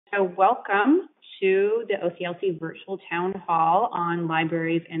So welcome to the OCLC virtual town hall on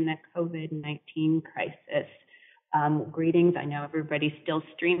libraries in the COVID-19 crisis. Greetings. I know everybody's still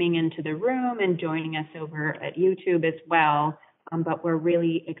streaming into the room and joining us over at YouTube as well, but we're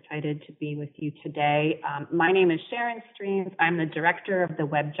really excited to be with you today. My name is Sharon Streams. I'm the director of the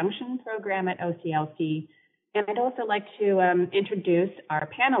WebJunction program at OCLC, and I'd also like to introduce our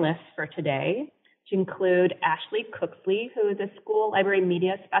panelists for today, to include Ashley Cooksley, who is a school library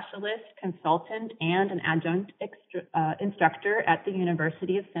media specialist, consultant, and an adjunct instructor at the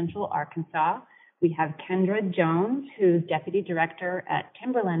University of Central Arkansas. We have Kendra Jones, who's deputy director at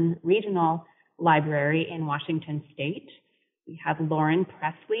Timberland Regional Library in Washington State. We have Lauren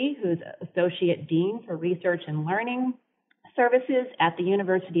Presley, who's associate dean for research and learning services at the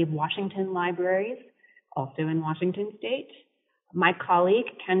University of Washington Libraries, also in Washington State. My colleague,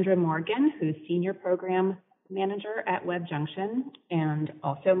 Kendra Morgan, who's Senior Program Manager at WebJunction, and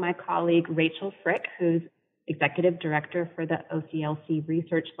also my colleague, Rachel Frick, who's Executive Director for the OCLC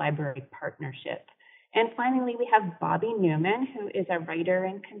Research Library Partnership. And finally, we have Bobby Newman, who is a writer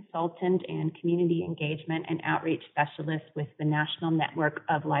and consultant and community engagement and outreach specialist with the National Network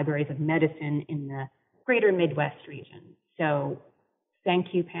of Libraries of Medicine in the Greater Midwest region. So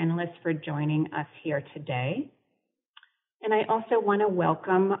thank you, panelists, for joining us here today. And I also want to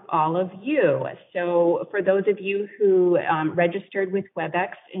welcome all of you. So for those of you who registered with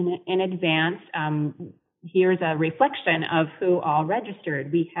WebEx in advance, here's a reflection of who all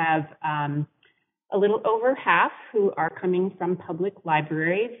registered. We have a little over half who are coming from public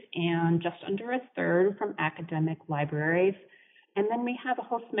libraries and just under a third from academic libraries. And then we have a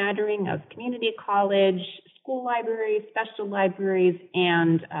whole smattering of community college, school libraries, special libraries,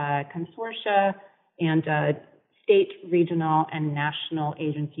 and consortia, and state, regional, and national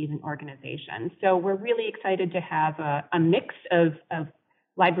agencies and organizations. So we're really excited to have a mix of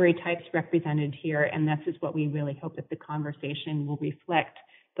library types represented here, and this is what we really hope that the conversation will reflect,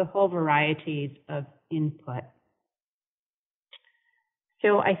 the whole varieties of input.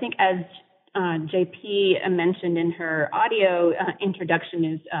 So I think, as JP mentioned in her audio introduction,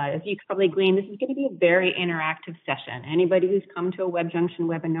 is as you can probably glean, this is going to be a very interactive session. Anybody who's come to a WebJunction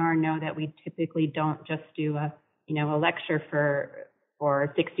webinar know that we typically don't just do a lecture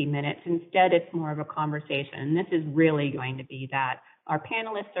for 60 minutes. Instead, it's more of a conversation. And this is really going to be that. Our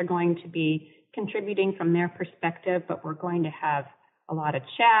panelists are going to be contributing from their perspective, but we're going to have a lot of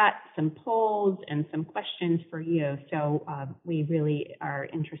chat, some polls, and some questions for you. So we really are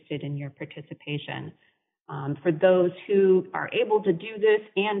interested in your participation. For those who are able to do this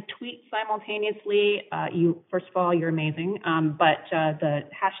and tweet simultaneously, first of all, you're amazing. But the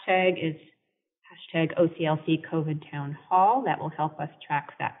hashtag is hashtag OCLC COVID Town Hall. That will help us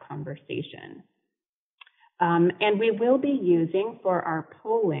track that conversation. And we will be using, for our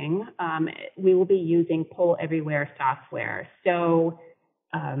polling, we will be using Poll Everywhere software. So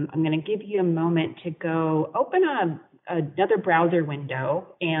I'm going to give you a moment to go open another browser window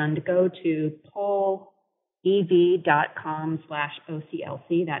and go to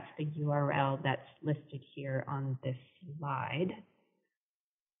pollev.com/OCLC. That's the URL that's listed here on this slide.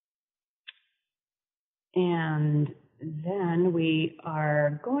 And then we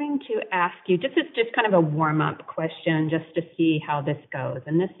are going to ask you, this is just kind of a warm-up question just to see how this goes.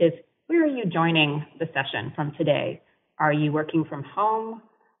 And this is, where are you joining the session from today? Are you working from home?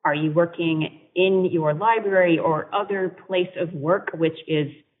 Are you working in your library or other place of work which is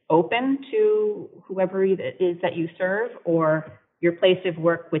open to whoever it is that you serve, or your place of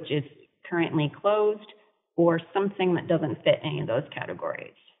work which is currently closed, or something that doesn't fit any of those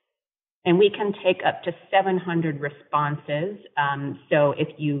categories? And we can take up to 700 responses. So if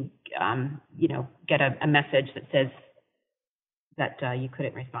you, get a message that says that you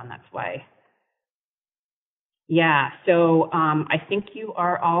couldn't respond, that's why. Yeah, so I think you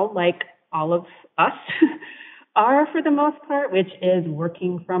are all, like all of us, are for the most part, which is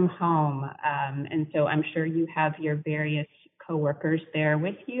working from home. And so I'm sure you have your various coworkers there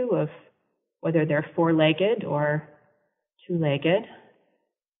with you, of whether they're four-legged or two-legged.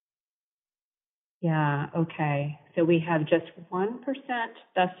 Yeah, okay. So we have just 1%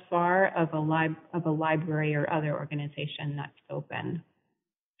 thus far of a library or other organization that's open.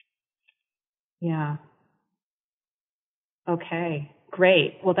 Yeah. Okay,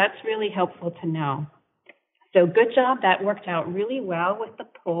 great. Well, that's really helpful to know. So good job. That worked out really well with the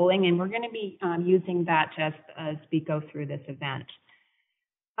polling, and we're going to be using that as we go through this event.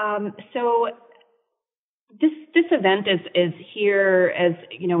 So this event is here as,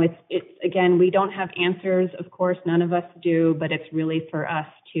 it's again, we don't have answers, of course, none of us do, but it's really for us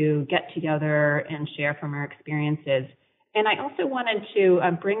to get together and share from our experiences. And I also wanted to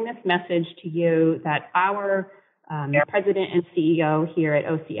bring this message to you that our president and CEO here at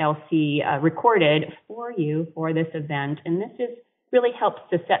OCLC recorded for you for this event. And this really helps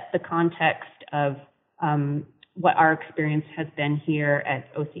to set the context of what our experience has been here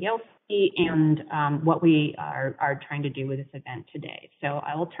at OCLC and what we are trying to do with this event today. So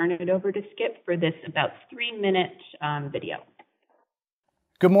I will turn it over to Skip for this about 3-minute video.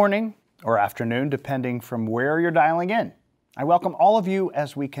 Good morning or afternoon, depending from where you're dialing in. I welcome all of you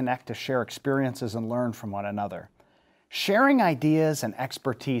as we connect to share experiences and learn from one another. Sharing ideas and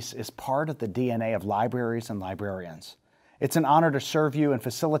expertise is part of the DNA of libraries and librarians. It's an honor to serve you and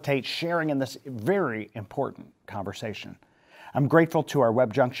facilitate sharing in this very important conversation. I'm grateful to our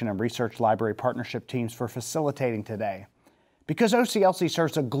WebJunction and Research Library partnership teams for facilitating today. Because OCLC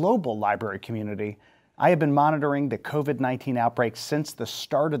serves a global library community, I have been monitoring the COVID-19 outbreak since the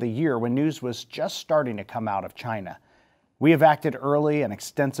start of the year when news was just starting to come out of China. We have acted early and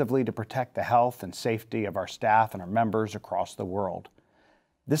extensively to protect the health and safety of our staff and our members across the world.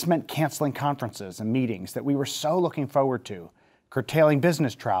 This meant canceling conferences and meetings that we were so looking forward to, curtailing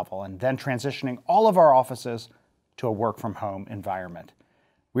business travel, and then transitioning all of our offices to a work-from-home environment.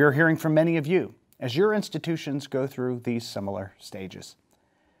 We are hearing from many of you as your institutions go through these similar stages.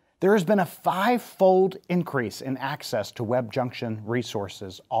 There has been a 5-fold increase in access to WebJunction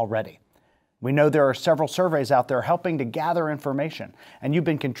resources already. We know there are several surveys out there helping to gather information, and you've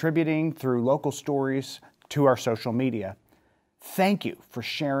been contributing through local stories to our social media. Thank you for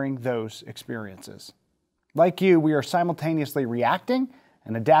sharing those experiences. Like you, we are simultaneously reacting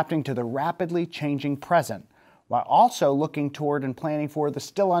and adapting to the rapidly changing present, while also looking toward and planning for the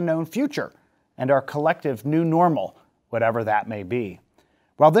still unknown future and our collective new normal, whatever that may be.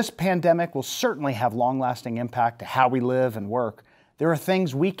 While this pandemic will certainly have long-lasting impact to how we live and work, there are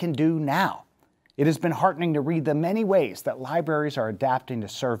things we can do now. It has been heartening to read the many ways that libraries are adapting to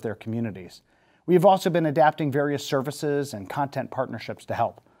serve their communities. We have also been adapting various services and content partnerships to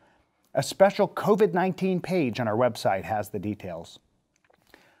help. A special COVID-19 page on our website has the details.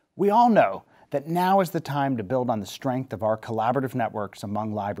 We all know that now is the time to build on the strength of our collaborative networks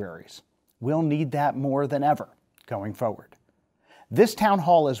among libraries. We'll need that more than ever going forward. This town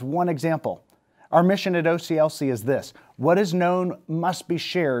hall is one example. Our mission at OCLC is this: what is known must be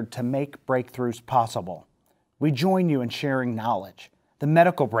shared to make breakthroughs possible. We join you in sharing knowledge, the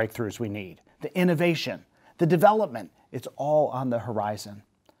medical breakthroughs we need, the innovation, the development. It's all on the horizon.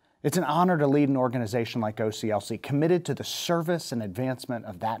 It's an honor to lead an organization like OCLC committed to the service and advancement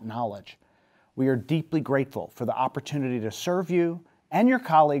of that knowledge. We are deeply grateful for the opportunity to serve you and your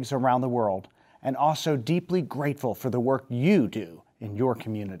colleagues around the world, and also deeply grateful for the work you do in your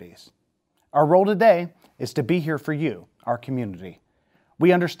communities. Our role today is to be here for you, our community.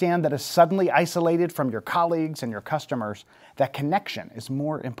 We understand that as suddenly isolated from your colleagues and your customers, that connection is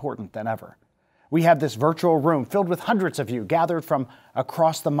more important than ever. We have this virtual room filled with hundreds of you gathered from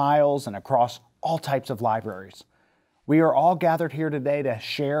across the miles and across all types of libraries. We are all gathered here today to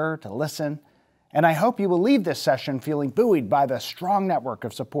share, to listen, and I hope you will leave this session feeling buoyed by the strong network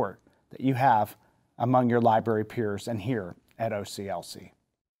of support that you have among your library peers and here at OCLC.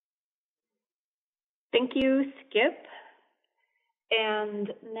 Thank you, Skip.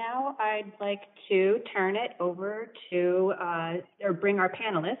 And now I'd like to turn it over to, or bring our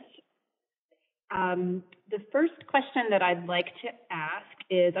panelists. The first question that I'd like to ask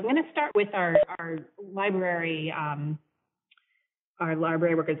is, I'm going to start with our library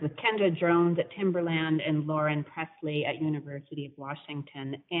workers with Kendra Jones at Timberland and Lauren Presley at University of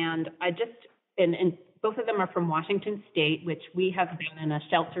Washington. And and both of them are from Washington State, which we have been in a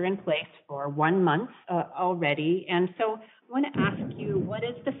shelter in place for 1 month already. And so I want to ask you, what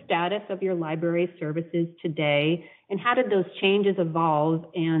is the status of your library services today, and how did those changes evolve,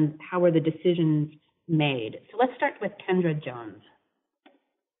 and how were the decisions made? So let's start with Kendra Jones.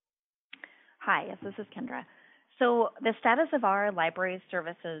 Hi, yes, this is Kendra. So the status of our library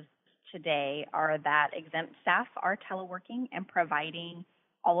services today are that exempt staff are teleworking and providing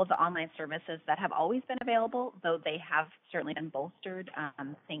all of the online services that have always been available, though they have certainly been bolstered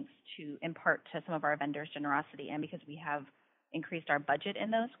thanks to, in part, to some of our vendors' generosity and because we have increased our budget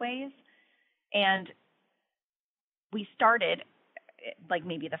in those ways. And we started, like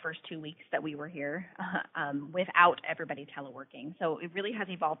maybe the first 2 weeks that we were here, without everybody teleworking. So it really has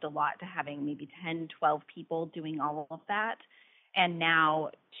evolved a lot to having maybe 10, 12 people doing all of that, and now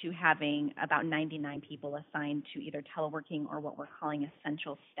to having about 99 people assigned to either teleworking or what we're calling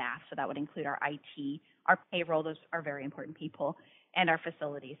essential staff. So that would include our IT, our payroll, those are very important people, and our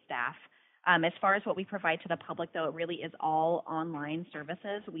facility staff. As far as what we provide to the public, though, it really is all online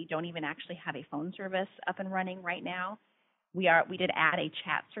services. We don't even actually have a phone service up and running right now. We did add a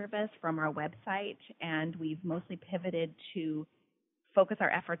chat service from our website, and we've mostly pivoted to focus our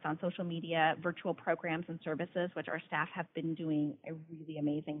efforts on social media, virtual programs and services, which our staff have been doing a really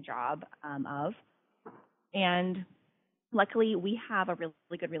amazing job of. And luckily, we have a really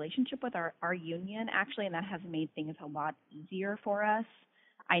good relationship with our union, actually, and that has made things a lot easier for us.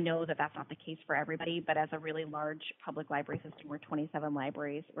 I know that that's not the case for everybody, but as a really large public library system, we're 27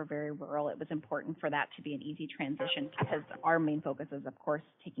 libraries, we're very rural, it was important for that to be an easy transition because our main focus is, of course,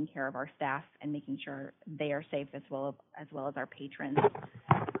 taking care of our staff and making sure they are safe as well as our patrons.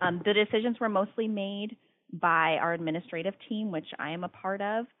 The decisions were mostly made by our administrative team, which I am a part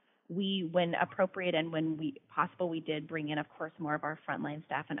of. When appropriate and when possible, we did bring in, of course, more of our frontline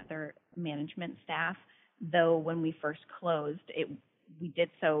staff and other management staff, though when we first closed, we did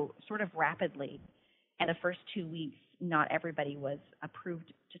so sort of rapidly. And the first 2 weeks, not everybody was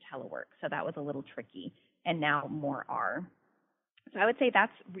approved to telework, so that was a little tricky, and now more are. So I would say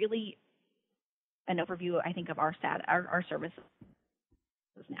that's really an overview, I think, of our services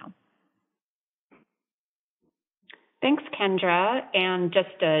now. Thanks, Kendra. And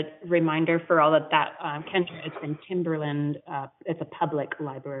just a reminder for all of that, Kendra is in Timberland. It's a public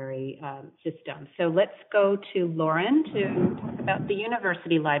library system. So let's go to Lauren to talk about the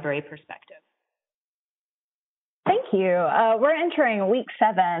university library perspective. Thank you. We're entering week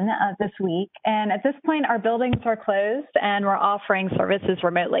 7 this week, and at this point, our buildings are closed and we're offering services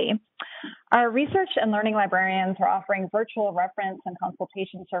remotely. Our research and learning librarians are offering virtual reference and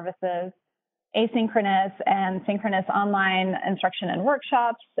consultation services, asynchronous and synchronous online instruction and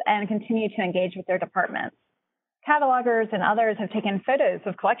workshops, and continue to engage with their departments. Catalogers and others have taken photos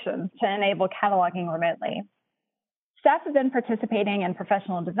of collections to enable cataloging remotely. Staff have been participating in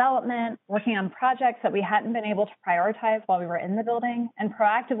professional development, working on projects that we hadn't been able to prioritize while we were in the building, and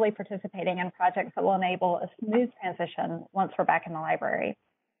proactively participating in projects that will enable a smooth transition once we're back in the library.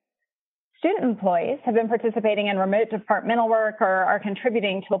 Student employees have been participating in remote departmental work or are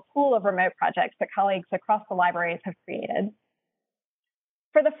contributing to a pool of remote projects that colleagues across the libraries have created.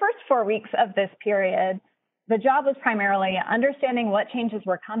 For the first 4 weeks of this period, the job was primarily understanding what changes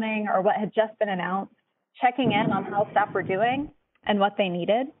were coming or what had just been announced, checking in on how staff were doing and what they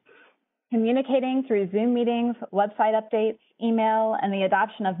needed, communicating through Zoom meetings, website updates, email, and the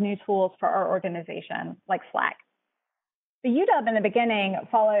adoption of new tools for our organization, like Slack. The UW in the beginning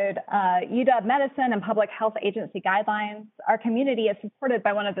followed UW Medicine and Public Health Agency guidelines. Our community is supported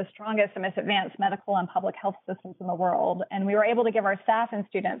by one of the strongest and most advanced medical and public health systems in the world, and we were able to give our staff and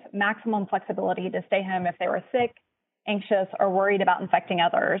students maximum flexibility to stay home if they were sick, anxious, or worried about infecting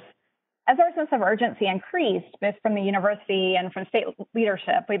others. As our sense of urgency increased, both from the university and from state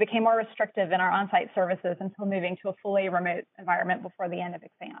leadership, we became more restrictive in our on-site services until moving to a fully remote environment before the end of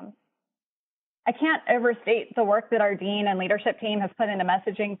exams. I can't overstate the work that our dean and leadership team has put into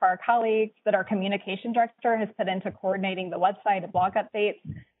messaging for our colleagues, that our communication director has put into coordinating the website and blog updates,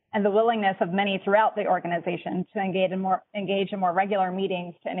 and the willingness of many throughout the organization to engage in more regular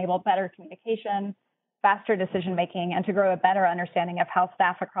meetings to enable better communication, faster decision-making, and to grow a better understanding of how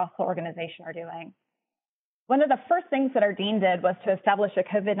staff across the organization are doing. One of the first things that our dean did was to establish a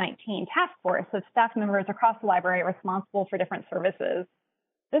COVID-19 task force of staff members across the library responsible for different services.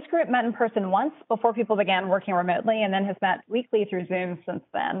 This group met in person once before people began working remotely and then has met weekly through Zoom since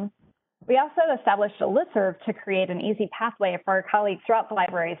then. We also established a listserv to create an easy pathway for our colleagues throughout the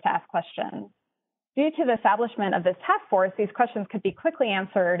libraries to ask questions. Due to the establishment of this task force, these questions could be quickly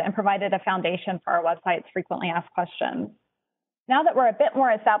answered and provided a foundation for our website's frequently asked questions. Now that we're a bit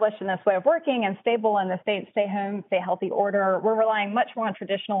more established in this way of working and stable in the stay home, stay healthy order, we're relying much more on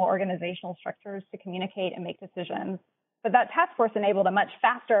traditional organizational structures to communicate and make decisions. But that task force enabled a much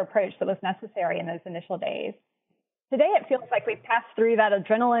faster approach that was necessary in those initial days. Today, it feels like we've passed through that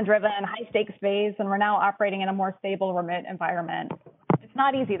adrenaline-driven, high-stakes phase, and we're now operating in a more stable, remote environment. It's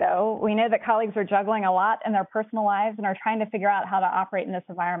not easy, though. We know that colleagues are juggling a lot in their personal lives and are trying to figure out how to operate in this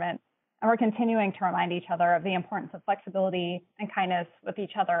environment. And we're continuing to remind each other of the importance of flexibility and kindness with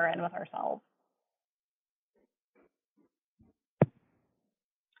each other and with ourselves.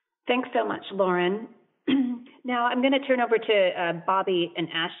 Thanks so much, Lauren. Now I'm going to turn over to Bobby and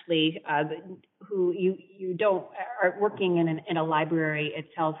Ashley, who you don't are working in a library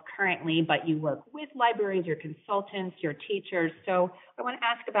itself currently, but you work with libraries, your consultants, your teachers. So I want to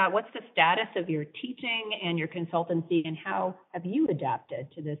ask about what's the status of your teaching and your consultancy, and how have you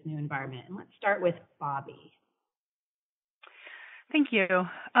adapted to this new environment? And let's start with Bobby. Thank you.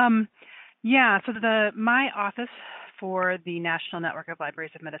 So my office for the National Network of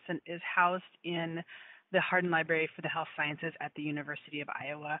Libraries of Medicine is housed in the Hardin Library for the Health Sciences at the University of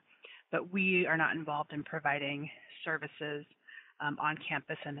Iowa. but we are not involved in providing services on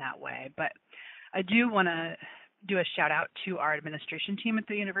campus in that way. But I do want to do a shout out to our administration team at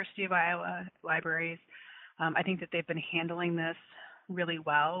the University of Iowa Libraries. I think that they've been handling this really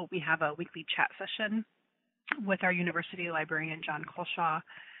well. We have a weekly chat session with our university librarian, John Colshaw,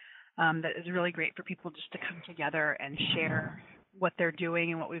 that is really great for people just to come together and share what they're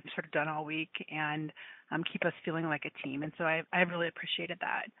doing and what we've sort of done all week, and keep us feeling like a team. And so I've really appreciated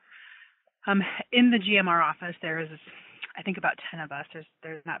that. In the GMR office, there's, I think, about 10 of us.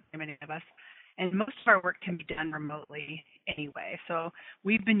 There's not very many of us. And most of our work can be done remotely anyway. So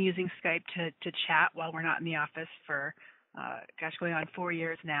we've been using Skype to chat while we're not in the office for, going on 4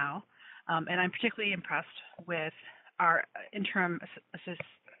 years now. And I'm particularly impressed with our interim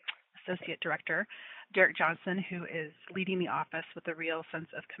associate director, Derek Johnson, who is leading the office with a real sense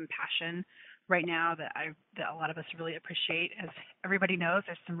of compassion right now that a lot of us really appreciate. As everybody knows,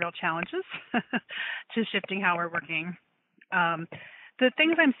 there's some real challenges to shifting how we're working. The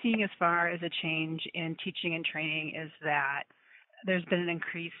things I'm seeing as far as a change in teaching and training is that there's been an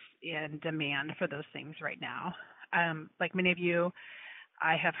increase in demand for those things right now. Like many of you,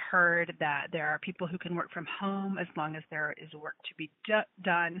 I have heard that there are people who can work from home as long as there is work to be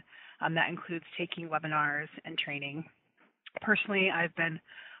done. That includes taking webinars and training. Personally, I've been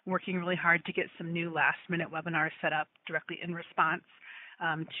working really hard to get some new last-minute webinars set up directly in response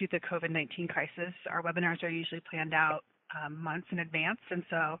to the COVID-19 crisis. Our webinars are usually planned out months in advance, and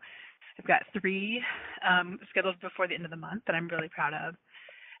so I've got 3 scheduled before the end of the month that I'm really proud of.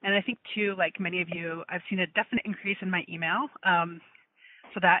 And I think, too, like many of you, I've seen a definite increase in my email.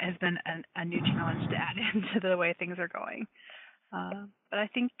 So that has been a new challenge to add into the way things are going. But I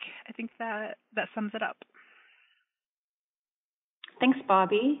think that sums it up. Thanks,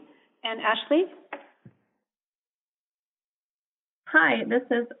 Bobby. And Ashley? Hi, this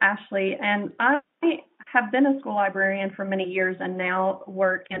is Ashley, and I have been a school librarian for many years and now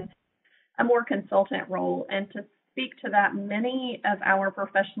work in a more consultant role. And to speak to that, many of our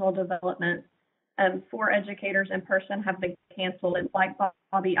professional developments for educators in person have been canceled. And like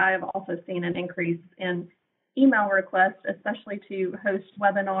Bobby, I have also seen an increase in email requests, especially to host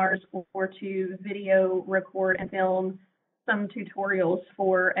webinars or to video record and film some tutorials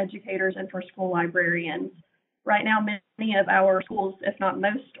for educators and for school librarians. Right now, many of our schools, if not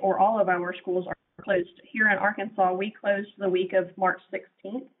most or all of our schools, are closed. Here in Arkansas, we closed the week of March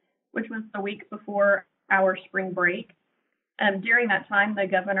 16th, which was the week before our spring break. During that time, the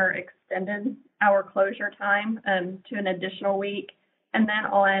governor extended our closure time to an additional week, and then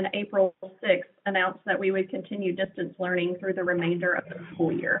on April 6th announced that we would continue distance learning through the remainder of the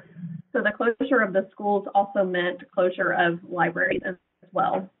school year. So the closure of the schools also meant closure of libraries as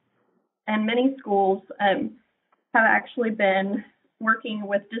well. And many schools have actually been working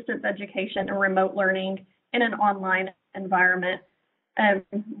with distance education and remote learning in an online environment.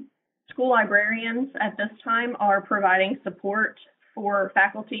 School librarians at this time are providing support for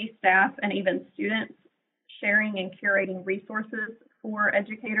faculty, staff, and even students, sharing and curating resources for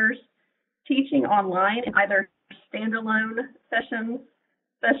educators, teaching online in either standalone sessions,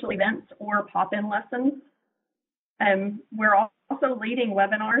 special events, or pop-in lessons. We're also leading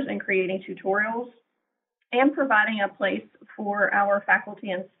webinars and creating tutorials and providing a place for our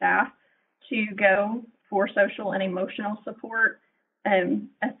faculty and staff to go for social and emotional support, a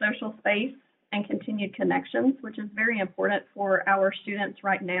social space, and continued connections, which is very important for our students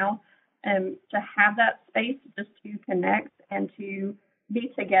right now, to have that space just to connect and to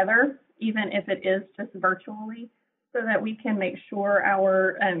be together, even if it is just virtually, so that we can make sure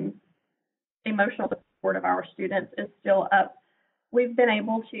our emotional support of our students is still up. We've been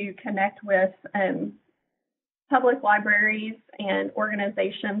able to connect with public libraries and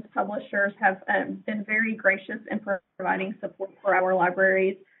organizations. Publishers have been very gracious in providing support for our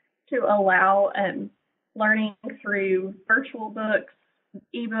libraries to allow learning through virtual books,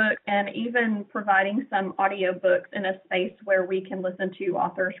 ebooks, and even providing some audio books in a space where we can listen to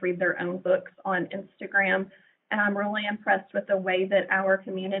authors read their own books on Instagram. And I'm really impressed with the way that our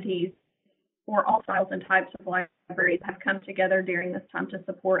communities for all styles and types of libraries have come together during this time to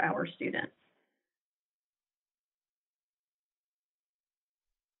support our students.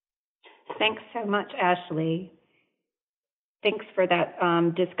 Thanks so much, Ashley. Thanks for that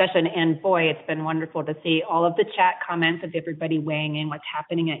discussion. And boy, it's been wonderful to see all of the chat comments of everybody weighing in what's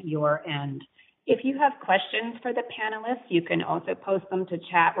happening at your end. If you have questions for the panelists, you can also post them to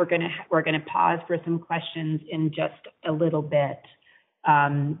chat. We're gonna pause for some questions in just a little bit.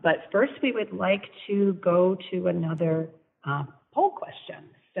 But first, we would like to go to another poll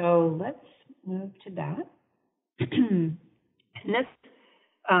question. So let's move to that. And this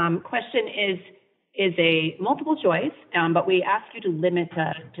question is a multiple choice, but we ask you to limit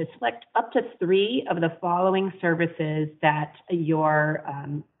to select up to 3 of the following services that your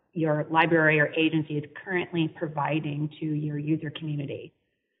library or agency is currently providing to your user community.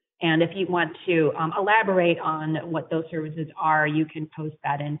 And if you want to elaborate on what those services are, you can post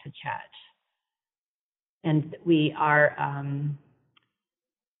that into chat. And we are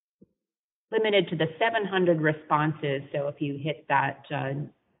limited to the 700 responses, so if you hit that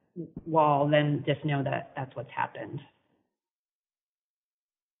wall, then just know that that's what's happened.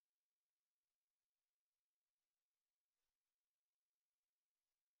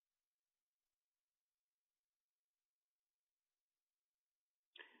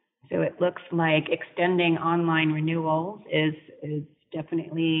 So it looks like extending online renewals is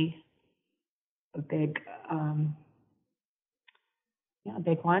definitely a big, a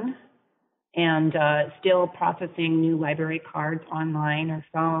big one. And still processing new library cards online or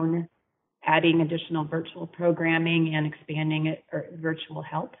phone, adding additional virtual programming and expanding it, or virtual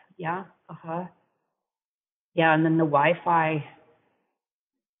help. Yeah, Yeah, and then the Wi-Fi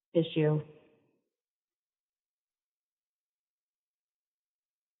issue.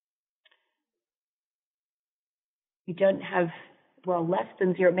 We don't have, well, less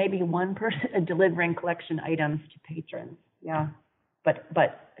than 0, maybe one person delivering collection items to patrons. Yeah, but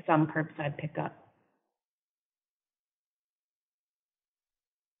some curbside pickup.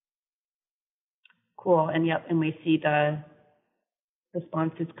 Cool, and yep, and we see the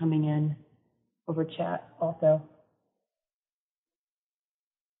responses coming in over chat also.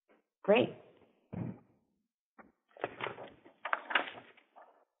 Great.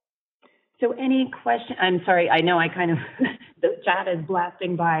 So any question, I'm sorry, I know I kind of, the chat is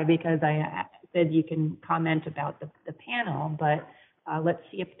blasting by because I said you can comment about the panel, but let's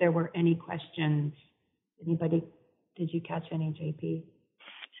see if there were any questions. Anybody, did you catch any, JP?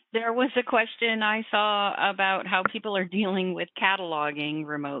 There was a question I saw about how people are dealing with cataloging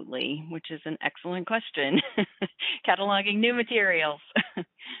remotely, which is an excellent question. Cataloging new materials.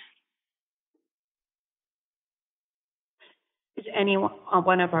 Does any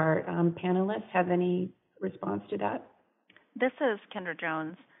one of our panelists have any response to that? This is Kendra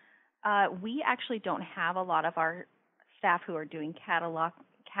Jones. We actually don't have a lot of our staff who are doing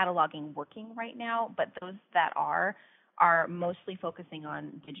cataloging working right now, but those that are mostly focusing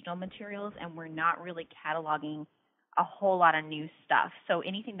on digital materials, and we're not really cataloging a whole lot of new stuff. So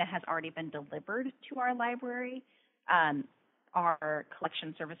anything that has already been delivered to our library, our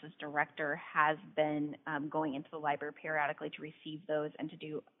collection services director has been going into the library periodically to receive those and to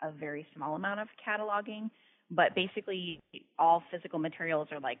do a very small amount of cataloging. But basically, all physical materials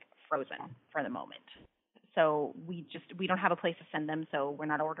are like frozen for the moment. So we don't have a place to send them, so we're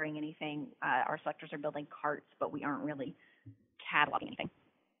not ordering anything. Our selectors are building carts, but we aren't really cataloging anything.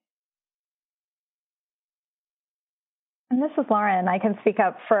 And this is Lauren. I can speak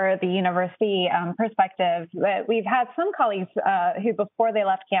up for the university perspective. We've had some colleagues who, before they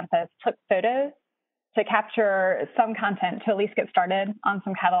left campus, took photos to capture some content to at least get started on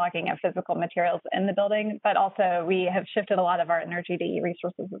some cataloging of physical materials in the building. But also, we have shifted a lot of our energy to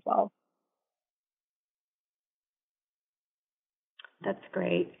e-resources as well. That's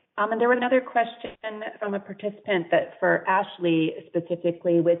great. And there was another question from a participant that for Ashley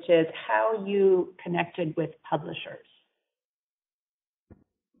specifically, which is how you connected with publishers.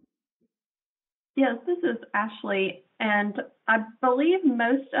 Yes, this is Ashley, and I believe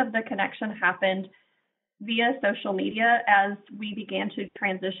most of the connection happened via social media as we began to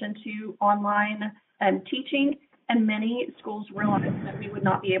transition to online teaching, and many schools realized that we would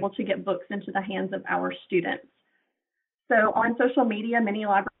not be able to get books into the hands of our students. So on social media, many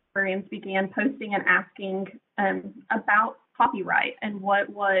librarians began posting and asking about copyright and what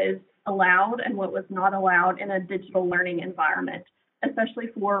was allowed and what was not allowed in a digital learning environment, especially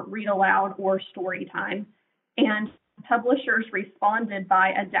for read aloud or story time. And publishers responded by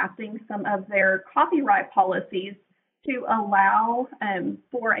adapting some of their copyright policies to allow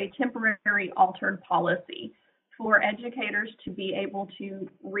for a temporary altered policy for educators to be able to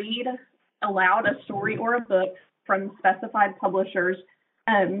read aloud a story or a book from specified publishers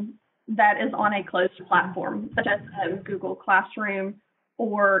that is on a closed platform, such as Google Classroom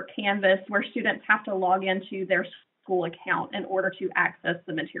or Canvas, where students have to log into their school account in order to access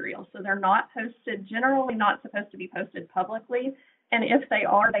the material. So they're not posted, generally not supposed to be posted publicly. And if they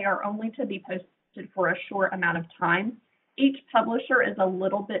are only to be posted for a short amount of time. Each publisher is a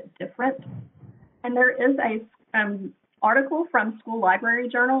little bit different. And there is a article from School Library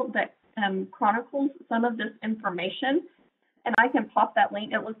Journal that chronicles some of this information. And I can pop that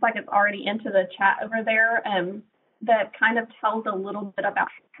link. It looks like it's already into the chat over there. that kind of tells a little bit about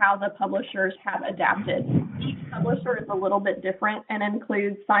how the publishers have adapted. Each publisher is a little bit different and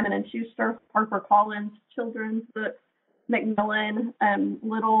includes Simon & Schuster, HarperCollins, children's books, Macmillan,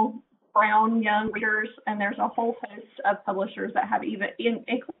 Little, Brown, Young Readers, and there's a whole host of publishers that have even,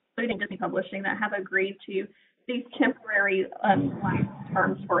 including Disney Publishing, that have agreed to these temporary license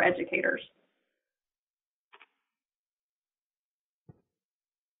terms for educators.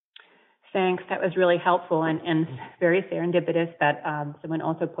 Thanks. That was really helpful and very serendipitous that someone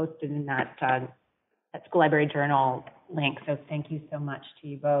also posted in that School Library Journal link. So thank you so much to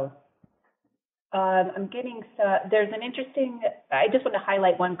you both. I'm getting, there's an interesting, I just want to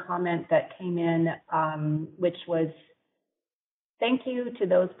highlight one comment that came in, which was, thank you to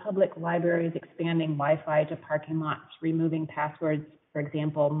those public libraries expanding Wi-Fi to parking lots, removing passwords. For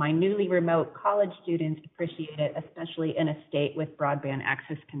example, my newly remote college students appreciate it, especially in a state with broadband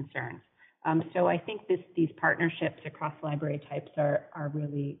access concerns. So I think these partnerships across library types are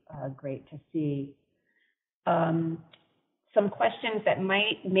really great to see. Some questions that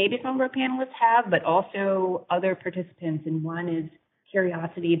maybe some of our panelists have, but also other participants. And one is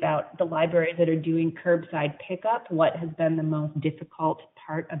curiosity about the libraries that are doing curbside pickup. What has been the most difficult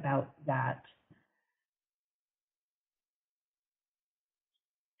part about that?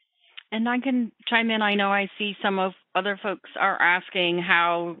 And I can chime in. I know I see some of other folks are asking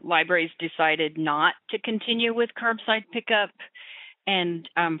how libraries decided not to continue with curbside pickup. And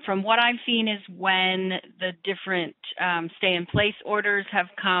from what I've seen is when the different stay-in-place orders have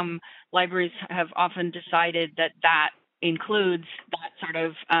come, libraries have often decided that that includes that sort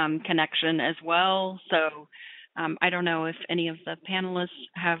of connection as well. So I don't know if any of the panelists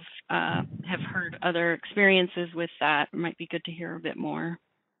have heard other experiences with that. It might be good to hear a bit more.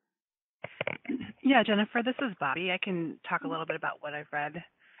 Yeah, Jennifer, this is Bobby. I can talk a little bit about what I've read,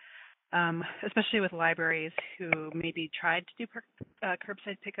 especially with libraries who maybe tried to do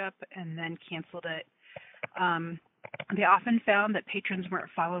curbside pickup and then canceled it. They often found that patrons weren't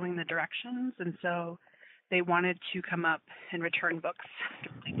following the directions, and so they wanted to come up and return books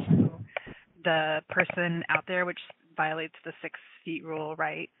to the person out there, which violates the 6 feet rule,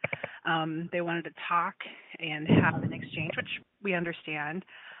 right? They wanted to talk and have an exchange, which we understand.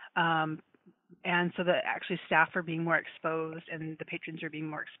 And so that actually staff are being more exposed and the patrons are being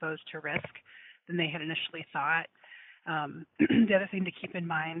more exposed to risk than they had initially thought. The other thing to keep in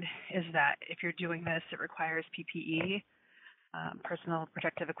mind is that if you're doing this, it requires PPE, personal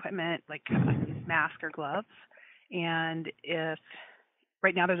protective equipment like a mask or gloves. And if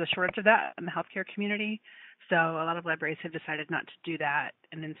right now there's a shortage of that in the healthcare community, so a lot of libraries have decided not to do that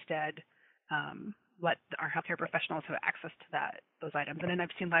and instead let our healthcare professionals have access to those items. And then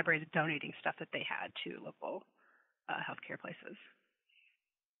I've seen libraries donating stuff that they had to local healthcare places.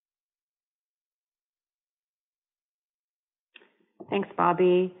 Thanks,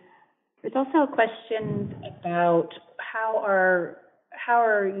 Bobby. There's also a question about how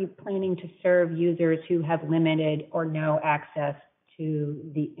are you planning to serve users who have limited or no access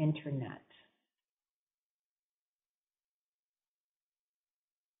to the internet?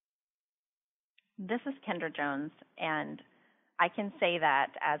 This is Kendra Jones, and I can say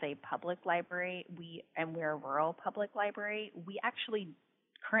that as a public library, we're a rural public library, we actually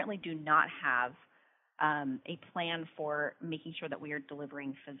currently do not have a plan for making sure that we are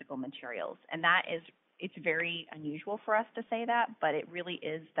delivering physical materials. And it's very unusual for us to say that, but it really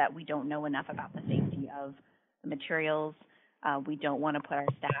is that we don't know enough about the safety of the materials. We don't want to put our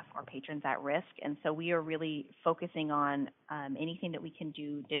staff or patrons at risk. And so we are really focusing on anything that we can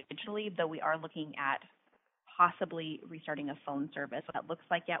do digitally, though we are looking at possibly restarting a phone service. What that looks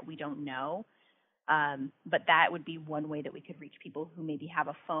like yet, we don't know. But that would be one way that we could reach people who maybe have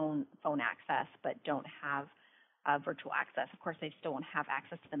a phone access but don't have virtual access. Of course, they still won't have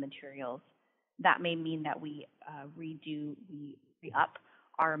access to the materials. That may mean that we re-up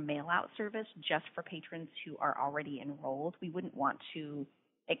our mail-out service just for patrons who are already enrolled. We wouldn't want to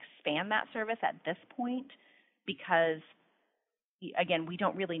expand that service at this point because, again, we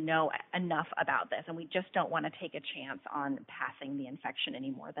don't really know enough about this, and we just don't want to take a chance on passing the infection any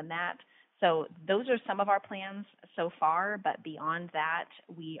more than that. So those are some of our plans so far, but beyond that,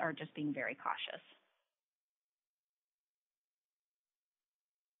 we are just being very cautious.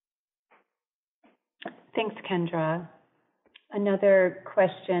 Thanks, Kendra. Another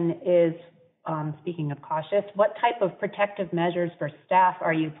question is, speaking of cautious, what type of protective measures for staff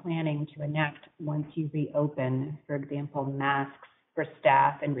are you planning to enact once you reopen? For example, masks for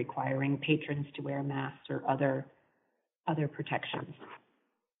staff and requiring patrons to wear masks or other protections.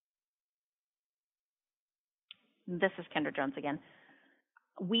 This is Kendra Jones again.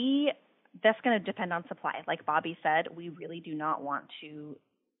 We that's going to depend on supply. Like Bobby said, we really do not want to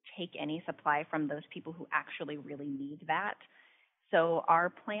take any supply from those people who actually really need that. So our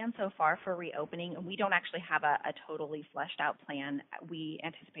plan so far for reopening, we don't actually have a totally fleshed out plan. We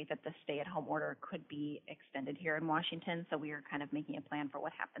anticipate that the stay-at-home order could be extended here in Washington, so we are kind of making a plan for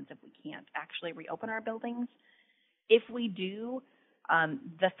what happens if we can't actually reopen our buildings. If we do,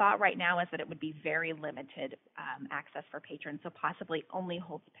 the thought right now is that it would be very limited access for patrons, so possibly only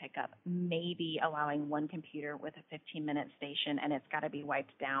holds pickup, maybe allowing one computer with a 15-minute station, and it's got to be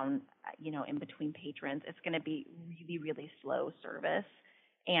wiped down, in between patrons. It's going to be really, really slow service,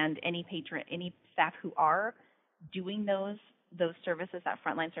 and any staff who are doing those services, that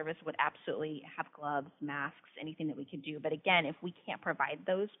frontline service, would absolutely have gloves, masks, anything that we could do. But again, if we can't provide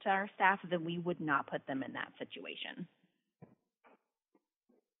those to our staff, then we would not put them in that situation.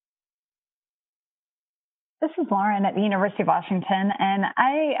 This is Lauren at the University of Washington, and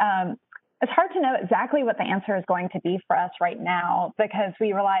it's hard to know exactly what the answer is going to be for us right now because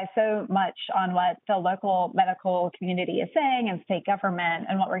we rely so much on what the local medical community is saying and state government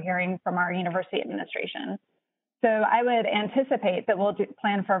and what we're hearing from our university administration. So I would anticipate that we'll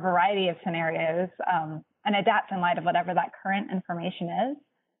plan for a variety of scenarios and adapt in light of whatever that current information is.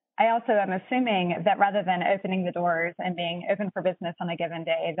 I also am assuming that rather than opening the doors and being open for business on a given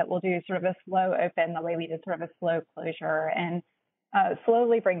day, that we'll do sort of a slow open the way we did sort of a slow closure and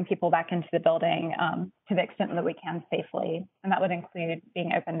slowly bring people back into the building to the extent that we can safely. And that would include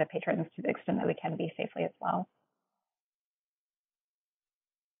being open to patrons to the extent that we can be safely as well.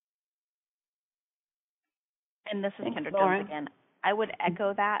 And this is Kendra Jones again. I would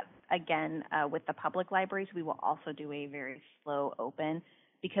echo that again with the public libraries. We will also do a very slow open,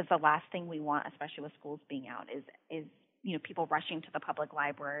 because the last thing we want, especially with schools being out, is people rushing to the public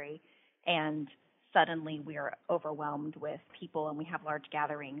library and suddenly we are overwhelmed with people and we have large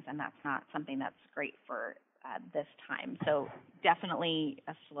gatherings, and that's not something that's great for this time. So definitely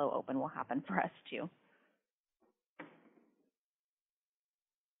a slow open will happen for us too.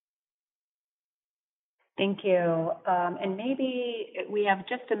 Thank you. And maybe we have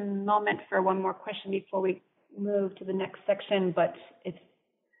just a moment for one more question before we move to the next section, but it's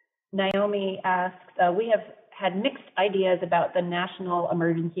Naomi asks, we have had mixed ideas about the National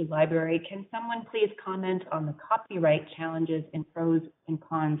Emergency Library. Can someone please comment on the copyright challenges and pros and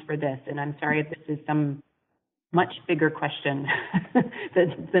cons for this? And I'm sorry if this is some much bigger question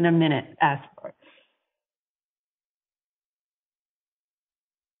than a minute asked for.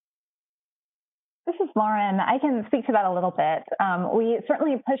 This is Lauren. I can speak to that a little bit. We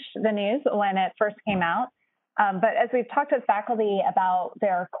certainly pushed the news when it first came out. But as we've talked with faculty about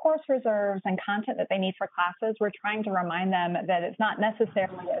their course reserves and content that they need for classes, we're trying to remind them that it's not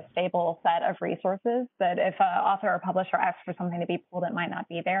necessarily a stable set of resources, that if an author or publisher asks for something to be pulled, it might not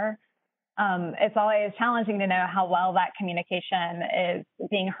be there. It's always challenging to know how well that communication is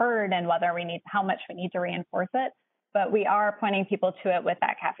being heard and how much we need to reinforce it. But we are pointing people to it with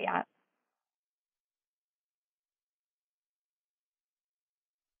that caveat.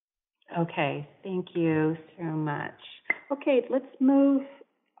 Okay, thank you so much. Okay, let's move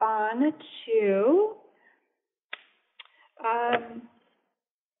on to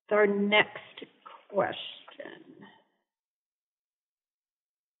our next question.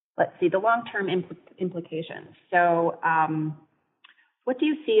 Let's see, the long-term implications. So what do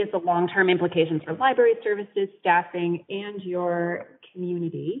you see as the long-term implications for library services, staffing, and your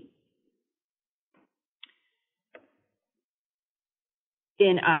community?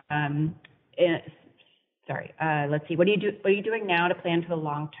 Let's see. What are you doing now to plan for the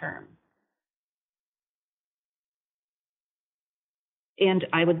long term? And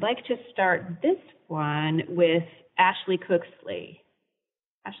I would like to start this one with Ashley Cooksley.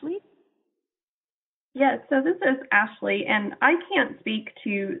 Ashley? Yes, so this is Ashley, and I can't speak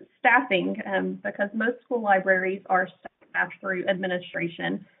to staffing because most school libraries are staffed through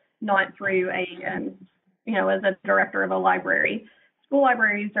administration, not through as a director of a library. School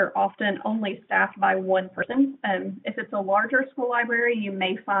libraries are often only staffed by one person. If it's a larger school library, you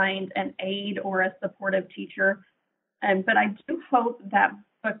may find an aide or a supportive teacher. But I do hope that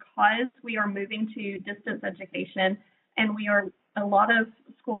because we are moving to distance education and a lot of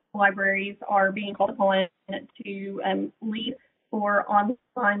school libraries are being called upon to lead for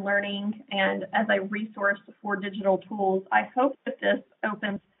online learning and as a resource for digital tools, I hope that this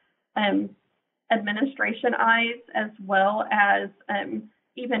opens administration eyes as well as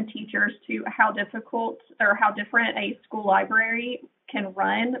even teachers to how difficult or how different a school library can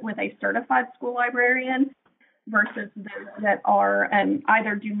run with a certified school librarian versus those that are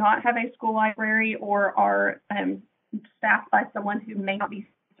either do not have a school library or are staffed by someone who may not be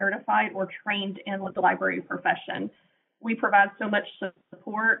certified or trained in the library profession. We provide so much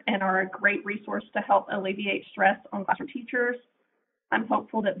support and are a great resource to help alleviate stress on classroom teachers. I'm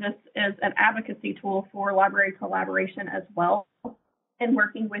hopeful that this is an advocacy tool for library collaboration as well, in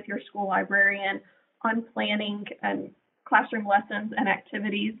working with your school librarian on planning classroom lessons and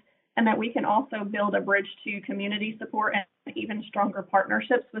activities, and that we can also build a bridge to community support and even stronger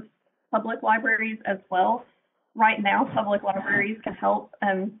partnerships with public libraries as well. Right now, public libraries can help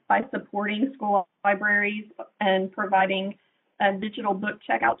by supporting school libraries and providing digital book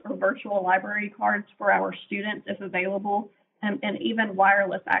checkouts or virtual library cards for our students if available, and even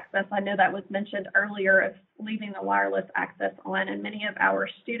wireless access. I know that was mentioned earlier of leaving the wireless access on, and many of our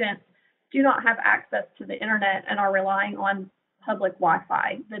students do not have access to the internet and are relying on public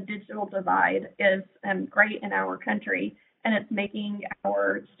Wi-Fi. The digital divide is great in our country, and it's making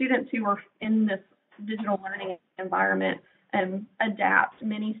our students who are in this digital learning environment adapt.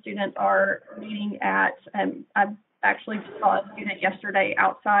 Many students are meeting at, I actually saw a student yesterday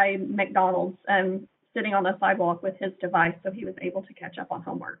outside McDonald's sitting on the sidewalk with his device, so he was able to catch up on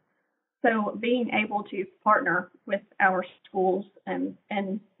homework. So being able to partner with our schools and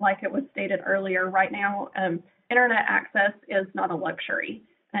like it was stated earlier, right now, internet access is not a luxury,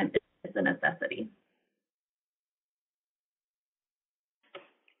 and it's a necessity.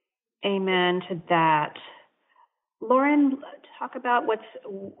 Amen to that. Lauren, talk about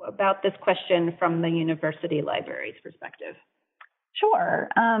about this question from the university library's perspective. Sure.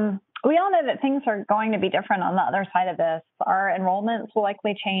 We all know that things are going to be different on the other side of this. Our enrollments will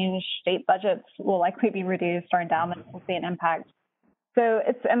likely change, state budgets will likely be reduced, our endowments will see an impact. So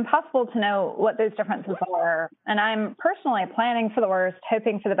it's impossible to know what those differences are. And I'm personally planning for the worst,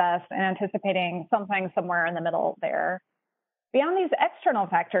 hoping for the best, and anticipating something somewhere in the middle there. Beyond these external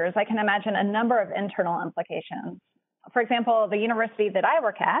factors, I can imagine a number of internal implications. For example, the university that I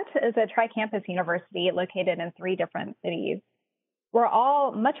work at is a tri-campus university located in 3 different cities. We're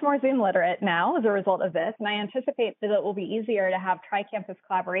all much more Zoom literate now as a result of this, and I anticipate that it will be easier to have tri-campus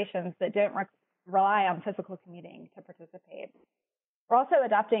collaborations that don't rely on physical commuting to participate. We're also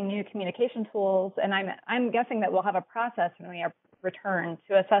adopting new communication tools, and I'm guessing that we'll have a process when we return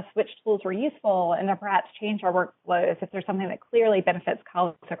to assess which tools were useful and to perhaps change our workflows if there's something that clearly benefits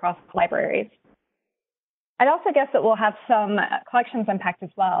colleagues across libraries. I'd also guess that we'll have some collections impact as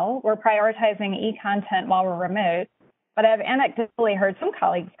well. We're prioritizing e-content while we're remote, but I've anecdotally heard some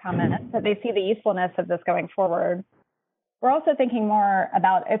colleagues comment that they see the usefulness of this going forward. We're also thinking more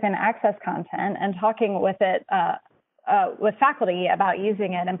about open access content and talking with faculty about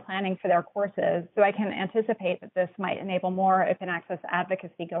using it and planning for their courses, so I can anticipate that this might enable more open access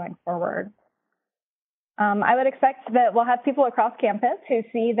advocacy going forward. I would expect that we'll have people across campus who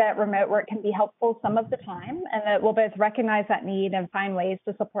see that remote work can be helpful some of the time, and that we'll both recognize that need and find ways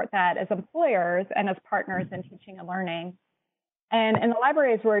to support that as employers and as partners in teaching and learning. And in the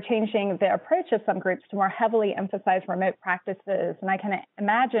libraries, we're changing the approach of some groups to more heavily emphasize remote practices. And I can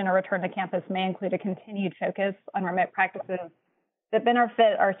imagine a return to campus may include a continued focus on remote practices that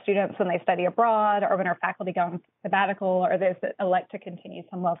benefit our students when they study abroad, or when our faculty go on sabbatical, or those that elect to continue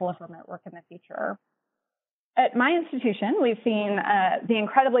some level of remote work in the future. At my institution, we've seen the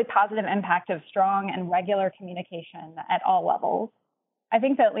incredibly positive impact of strong and regular communication at all levels. I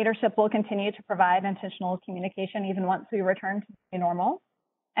think that leadership will continue to provide intentional communication even once we return to the normal.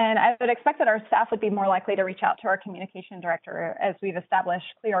 And I would expect that our staff would be more likely to reach out to our communication director as we've established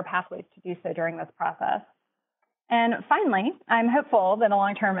clear pathways to do so during this process. And finally, I'm hopeful that a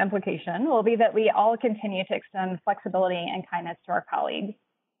long-term implication will be that we all continue to extend flexibility and kindness to our colleagues.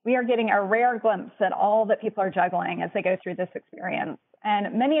 We are getting a rare glimpse at all that people are juggling as they go through this experience.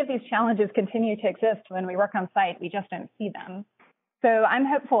 And many of these challenges continue to exist when we work on site, we just don't see them. So I'm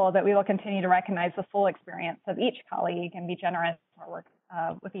hopeful that we will continue to recognize the full experience of each colleague and be generous in our work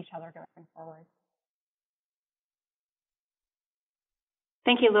with each other going forward.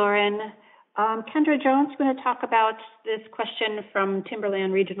 Thank you, Lauren. Kendra Jones, is going to talk about this question from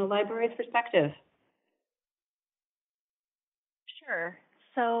Timberland Regional Library's perspective. Sure.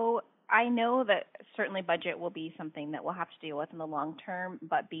 So I know that certainly budget will be something that we'll have to deal with in the long term,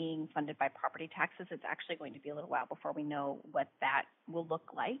 but being funded by property taxes, it's actually going to be a little while before we know what that will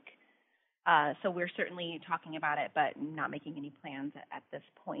look like. So we're certainly talking about it, but not making any plans at this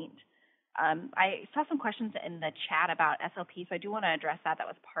point. I saw some questions in the chat about SLP, so I do want to address that. That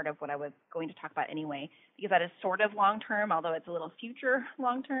was part of what I was going to talk about anyway, because that is sort of long-term, although it's a little future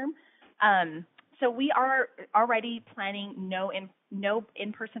long-term. So we are already planning no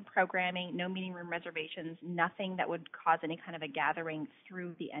in-person programming, no meeting room reservations, nothing that would cause any kind of a gathering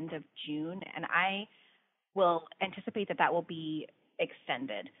through the end of June. And I will anticipate that that will be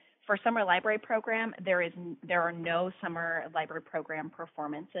extended. For summer library program, there are no summer library program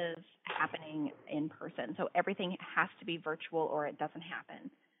performances happening in person. So everything has to be virtual or it doesn't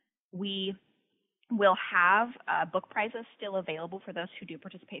happen. We will have book prizes still available for those who do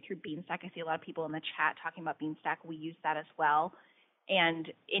participate through Beanstack. I see a lot of people in the chat talking about Beanstack. We use that as well. And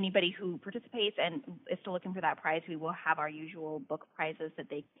anybody who participates and is still looking for that prize, we will have our usual book prizes that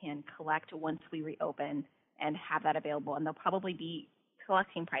they can collect once we reopen and have that available. And they'll probably be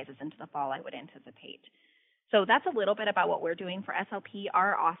collecting prizes into the fall, I would anticipate. So that's a little bit about what we're doing for SLP.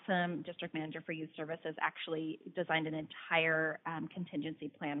 Our awesome district manager for youth services actually designed an entire contingency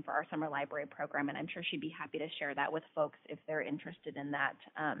plan for our summer library program, and I'm sure she'd be happy to share that with folks if they're interested in that.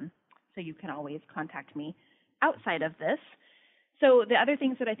 So you can always contact me outside of this. So the other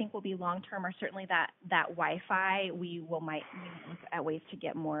things that I think will be long-term are certainly that Wi-Fi. We might look at ways to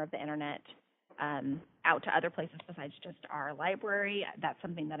get more of the internet out to other places besides just our library. That's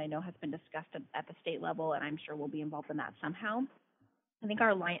something that I know has been discussed at the state level, and I'm sure we'll be involved in that somehow. I think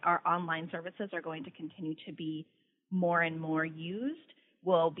our online services are going to continue to be more and more used.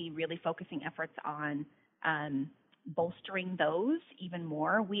 We'll be really focusing efforts on bolstering those even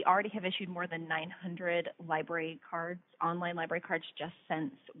more. We already have issued more than 900 library cards, online library cards, just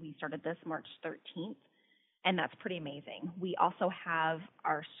since we started this March 13th. And that's pretty amazing. We also have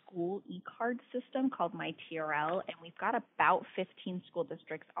our school e-card system called MyTRL, and we've got about 15 school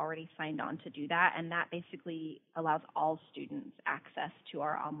districts already signed on to do that, and that basically allows all students access to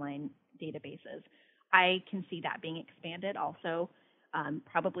our online databases. I can see that being expanded also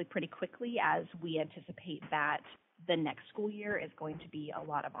probably pretty quickly, as we anticipate that the next school year is going to be a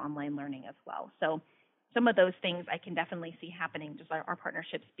lot of online learning as well. So some of those things I can definitely see happening, just our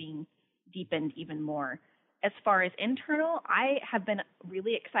partnerships being deepened even more. As far as internal, I have been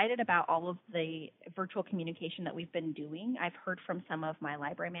really excited about all of the virtual communication that we've been doing. I've heard from some of my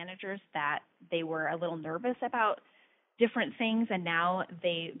library managers that they were a little nervous about different things, and now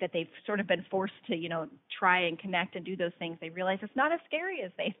that they've sort of been forced to, try and connect and do those things, they realize it's not as scary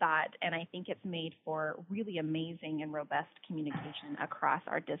as they thought. And I think it's made for really amazing and robust communication across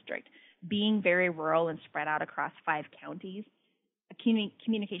our district. Being very rural and spread out across 5 counties,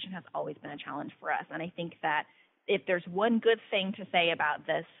 communication has always been a challenge for us. And I think that if there's one good thing to say about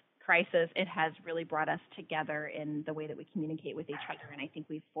this crisis, it has really brought us together in the way that we communicate with each other. And I think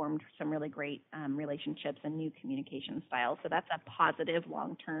we've formed some really great relationships and new communication styles. So that's a positive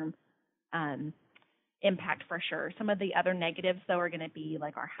long-term impact for sure. Some of the other negatives, though, are going to be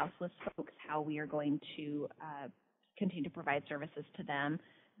like our houseless folks, how we are going to continue to provide services to them,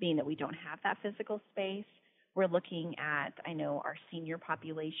 being that we don't have that physical space. We're looking at, I know, our senior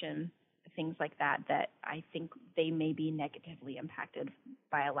population, things like that I think they may be negatively impacted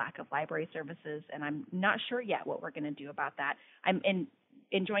by a lack of library services, and I'm not sure yet what we're going to do about that. I'm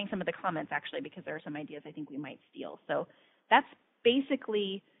enjoying some of the comments, actually, because there are some ideas I think we might steal. So that's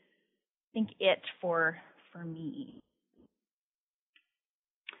basically, I think, it for me.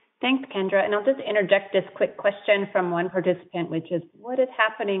 Thanks, Kendra. And I'll just interject this quick question from one participant, which is, what is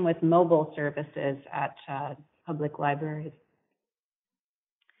happening with mobile services at public libraries?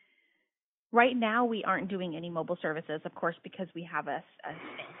 Right now, we aren't doing any mobile services, of course, because we have a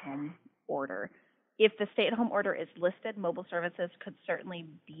stay-at-home order. If the stay-at-home order is listed, mobile services could certainly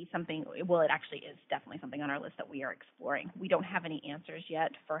be something. Well, it actually is definitely something on our list that we are exploring. We don't have any answers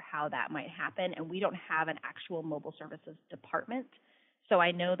yet for how that might happen, and we don't have an actual mobile services department. So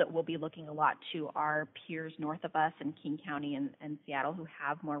I know that we'll be looking a lot to our peers north of us in King County and Seattle, who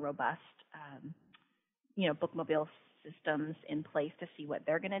have more robust, bookmobile systems in place, to see what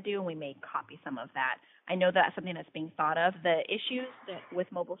they're going to do, and we may copy some of that. I know that's something that's being thought of. The issues with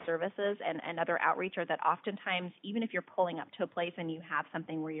mobile services and other outreach are that oftentimes, even if you're pulling up to a place and you have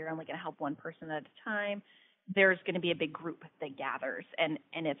something where you're only going to help one person at a time, there's going to be a big group that gathers, and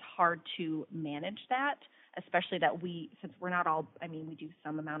it's hard to manage that, especially that since we're not all, we do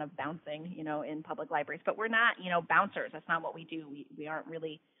some amount of bouncing, in public libraries, but we're not, bouncers. That's not what we do. We aren't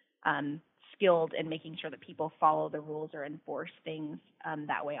really skilled in making sure that people follow the rules or enforce things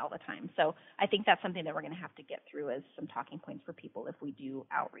that way all the time. So I think that's something that we're going to have to get through as some talking points for people if we do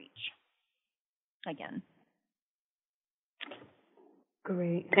outreach again.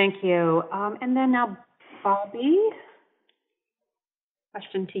 Great, thank you. And then now, Bobby,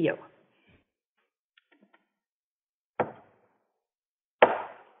 question to you.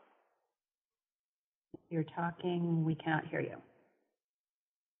 You're talking, we cannot hear you.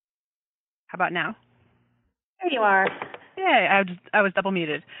 How about now? There you are. Yeah, I was double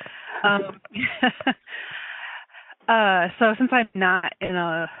muted. So since I'm not in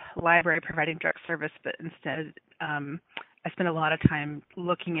a library providing direct service, but instead I spend a lot of time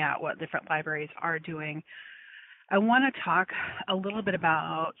looking at what different libraries are doing. I want to talk a little bit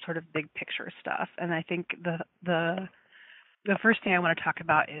about sort of big picture stuff, and I think the first thing I want to talk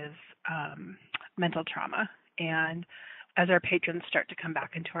about is mental trauma. And as our patrons start to come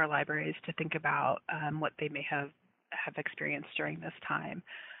back into our libraries to think about what they may have experienced during this time,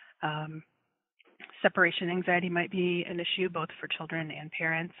 separation anxiety might be an issue both for children and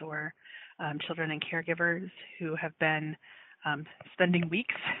parents, or children and caregivers who have been spending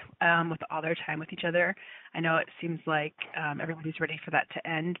weeks with all their time with each other. I know it seems like everybody's ready for that to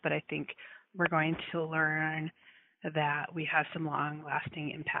end, but I think we're going to learn that we have some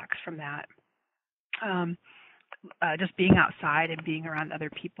long-lasting impacts from that. Just being outside and being around other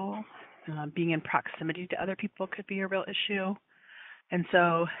people, being in proximity to other people could be a real issue. And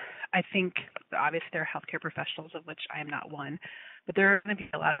so I think, obviously, there are healthcare professionals, of which I am not one, but there are going to be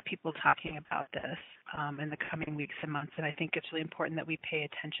a lot of people talking about this in the coming weeks and months. And I think it's really important that we pay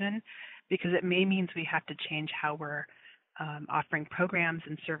attention, because it may mean we have to change how we're offering programs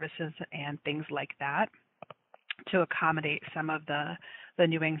and services and things like that to accommodate some of the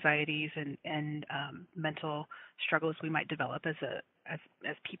new anxieties and mental struggles we might develop as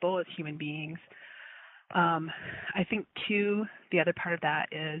people, as human beings. I think too, the other part of that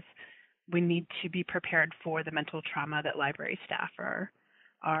is we need to be prepared for the mental trauma that library staff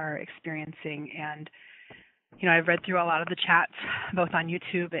are experiencing. And I've read through a lot of the chats, both on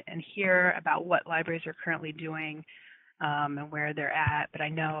YouTube and here, about what libraries are currently doing and where they're at. But I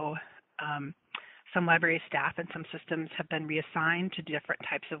know some library staff and some systems have been reassigned to different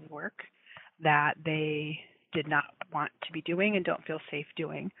types of work that they did not want to be doing and don't feel safe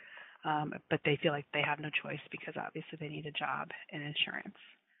doing. But they feel like they have no choice, because obviously they need a job and insurance.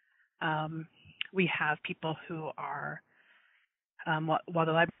 We have people who are, while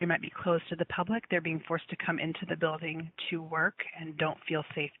the library might be closed to the public, they're being forced to come into the building to work and don't feel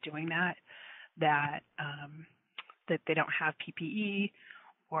safe doing that, that they don't have PPE,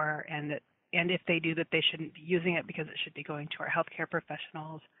 and if they do, that they shouldn't be using it because it should be going to our healthcare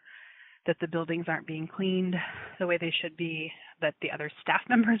professionals, that the buildings aren't being cleaned the way they should be, that the other staff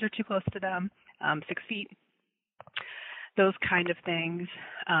members are too close to them, 6 feet, those kind of things.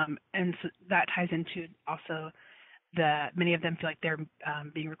 And so that ties into also that many of them feel like they're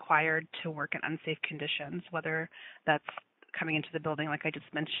being required to work in unsafe conditions, whether that's coming into the building, like I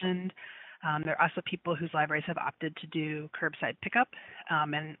just mentioned. There are also people whose libraries have opted to do curbside pickup.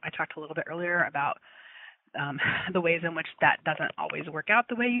 And I talked a little bit earlier about the ways in which that doesn't always work out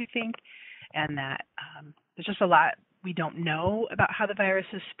the way you think, and that there's just a lot we don't know about how the virus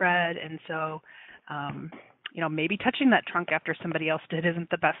is spread. And so, maybe touching that trunk after somebody else did isn't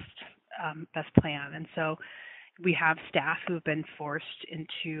the best plan. And so we have staff who have been forced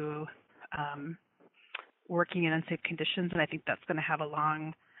into working in unsafe conditions, and I think that's going to have a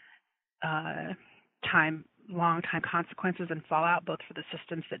long time consequences and fallout, both for the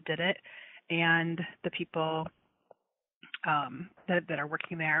systems that did it and the people that are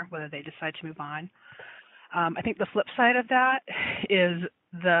working there, whether they decide to move on. I think the flip side of that is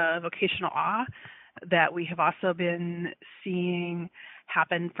the vocational awe that we have also been seeing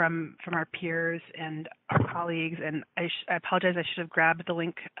happen from our peers and our colleagues. And I apologize, I should have grabbed the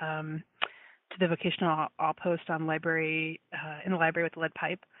link to the vocational awe post on library in the library with the lead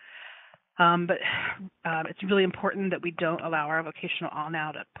pipe. But it's really important that we don't allow our vocational awe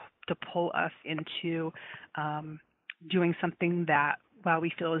now to pull us into doing something that, while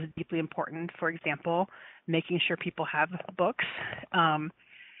we feel is deeply important, for example, making sure people have books,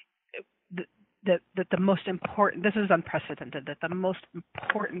 that the most important, this is unprecedented, that the most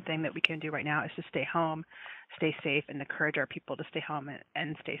important thing that we can do right now is to stay home, stay safe, and encourage our people to stay home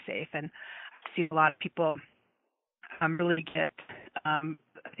and stay safe. And I see a lot of people really get, I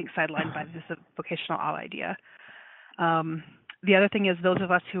think, sidelined by this vocational awe idea. The other thing is those of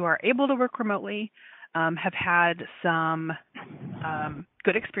us who are able to work remotely have had some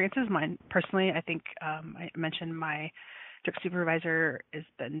good experiences. Mine personally, I think I mentioned my district supervisor has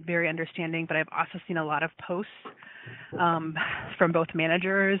been very understanding, but I've also seen a lot of posts from both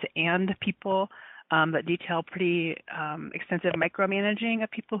managers and people that detail pretty extensive micromanaging of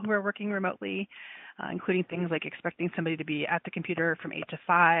people who are working remotely, including things like expecting somebody to be at the computer from 8 to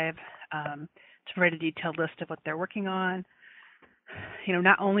 5, to provide a detailed list of what they're working on.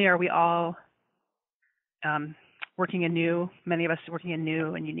 Not only are we all working in many of us working in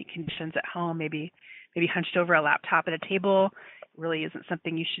new and unique conditions at home, maybe hunched over a laptop at a table, really isn't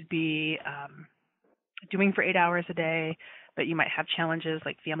something you should be doing for 8 hours a day, but you might have challenges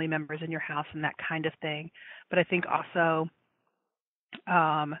like family members in your house and that kind of thing. But I think also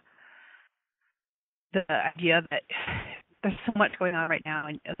the idea that there's so much going on right now,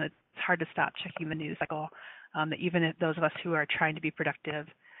 and it's hard to stop checking the news cycle. That even if those of us who are trying to be productive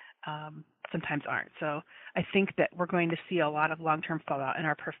sometimes aren't. So I think that we're going to see a lot of long-term fallout in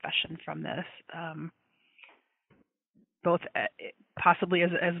our profession from this, both possibly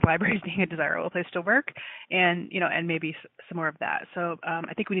as libraries being a desirable place to work, and and maybe some more of that. So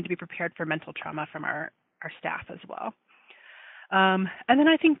I think we need to be prepared for mental trauma from our staff as well. And then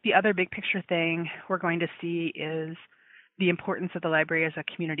I think the other big picture thing we're going to see is the importance of the library as a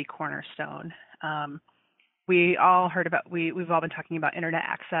community cornerstone. We've all been talking about internet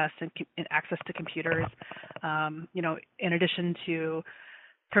access and access to computers. In addition to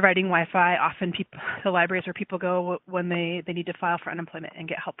providing Wi-Fi, often the libraries where people go when they need to file for unemployment and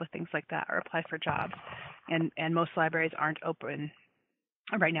get help with things like that or apply for jobs. And most libraries aren't open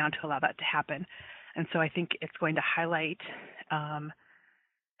right now to allow that to happen. And so I think it's going to highlight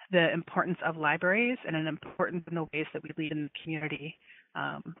the importance of libraries and an importance in the ways that we lead in the community.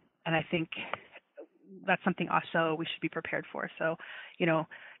 And I think that's something also we should be prepared for. So,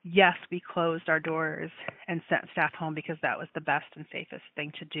 yes, we closed our doors and sent staff home because that was the best and safest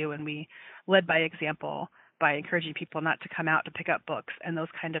thing to do. And we led by example by encouraging people not to come out to pick up books and those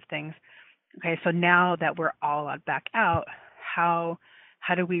kind of things. Okay, so now that we're all back out, how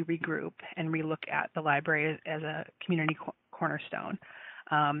do we regroup and relook at the library as a community cornerstone?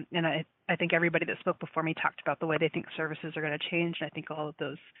 And I think everybody that spoke before me talked about the way they think services are going to change. And I think all of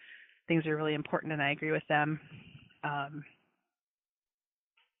those things are really important, and I agree with them.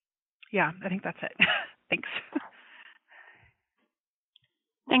 Yeah, I think that's it. Thanks.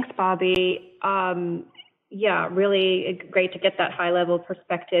 Thanks, Bobby. Yeah, really great to get that high-level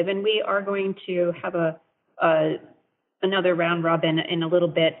perspective. And we are going to have another round robin in a little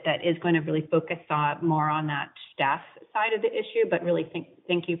bit that is going to really focus more on that staff side of the issue, but really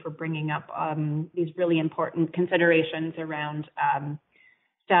thank you for bringing up these really important considerations around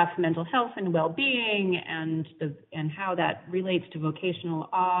staff mental health and well-being and how that relates to vocational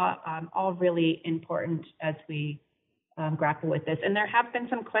awe, all really important as we grapple with this. And there have been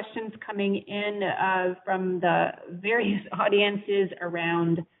some questions coming in from the various audiences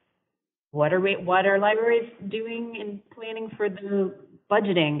around what are libraries doing in planning for the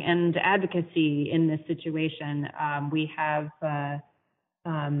budgeting and advocacy in this situation. We have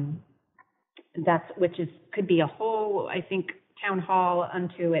could be a whole, I think, town hall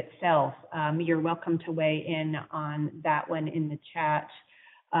unto itself. You're welcome to weigh in on that one in the chat.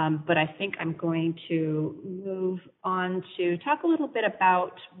 But I think I'm going to move on to talk a little bit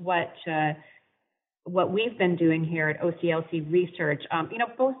about what we've been doing here at OCLC Research.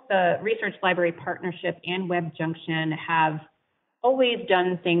 Both the Research Library Partnership and WebJunction have always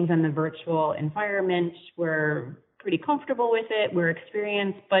done things in the virtual environment. We're pretty comfortable with it. We're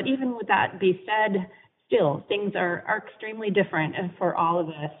experienced. But even with that being said, still, things are extremely different for all of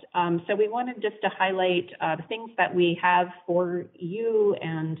us. So we wanted just to highlight the things that we have for you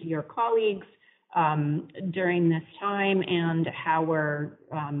and your colleagues during this time and how we're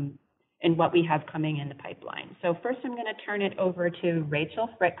and what we have coming in the pipeline. So first, I'm going to turn it over to Rachel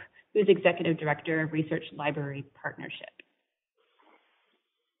Frick, who's Executive Director of Research Library Partnership.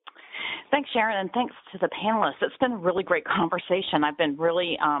 Thanks, Sharon, and thanks to the panelists. It's been a really great conversation. I've been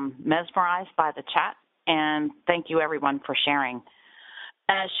really mesmerized by the chat, and thank you, everyone, for sharing.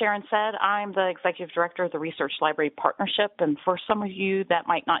 As Sharon said, I'm the Executive Director of the Research Library Partnership, and for some of you that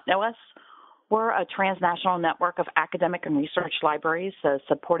might not know us, we're a transnational network of academic and research libraries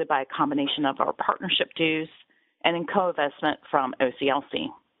supported by a combination of our partnership dues and in co-investment from OCLC.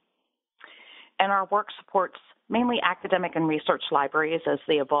 And our work supports mainly academic and research libraries as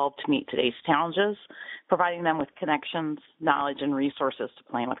they evolve to meet today's challenges, providing them with connections, knowledge, and resources to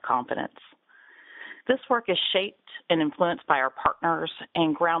plan with confidence. This work is shaped and influenced by our partners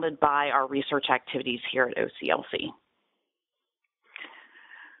and grounded by our research activities here at OCLC.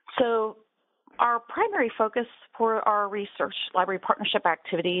 So our primary focus for our research library partnership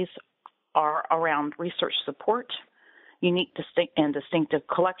activities are around research support, unique and distinctive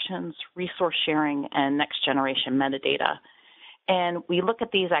collections, resource sharing, and next generation metadata. And we look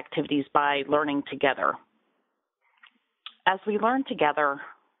at these activities by learning together. As we learn together,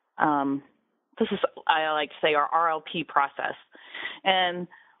 this is, I like to say, our RLP process. And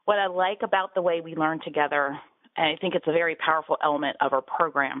what I like about the way we learn together, and I think it's a very powerful element of our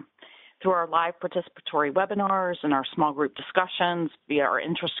program, through our live participatory webinars and our small group discussions, via our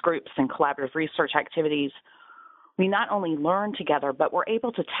interest groups and collaborative research activities, we not only learn together, but we're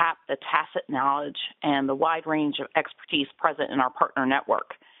able to tap the tacit knowledge and the wide range of expertise present in our partner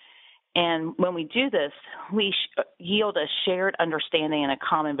network. And when we do this, we yield a shared understanding and a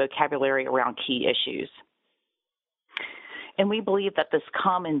common vocabulary around key issues. And we believe that this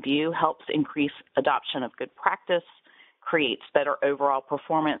common view helps increase adoption of good practice, creates better overall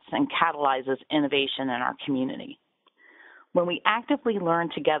performance, and catalyzes innovation in our community. When we actively learn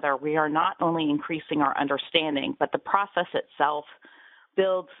together, we are not only increasing our understanding, but the process itself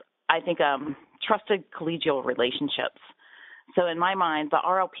builds, I think, trusted collegial relationships. So in my mind, the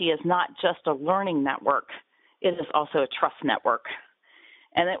RLP is not just a learning network, it is also a trust network.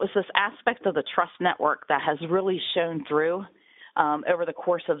 And it was this aspect of the trust network that has really shown through over the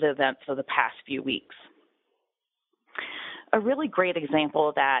course of the events of the past few weeks. A really great example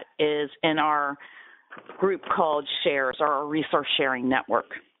of that is in our group called SHARES, or our Resource Sharing Network.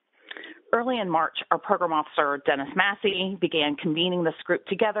 Early in March, our program officer, Dennis Massey, began convening this group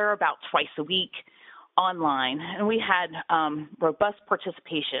together about twice a week online, and we had robust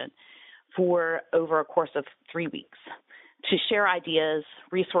participation for over a course of 3 weeks to share ideas,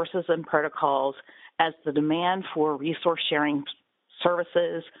 resources, and protocols as the demand for resource sharing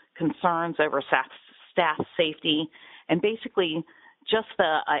services, concerns over staff safety, and basically just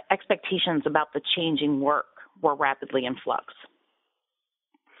the expectations about the changing work were rapidly in flux.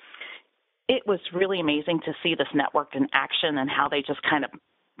 It was really amazing to see this network in action and how they just kind of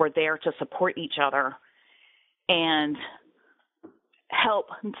were there to support each other and help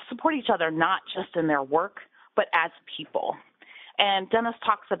support each other not just in their work, but as people. And Dennis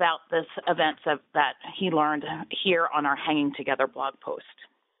talks about this event that he learned here on our Hanging Together blog post.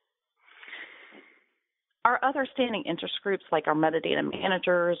 Our other standing interest groups, like our metadata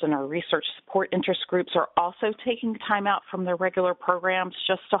managers and our research support interest groups, are also taking time out from their regular programs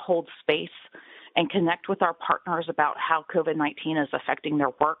just to hold space and connect with our partners about how COVID-19 is affecting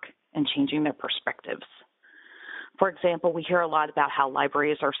their work and changing their perspectives. For example, we hear a lot about how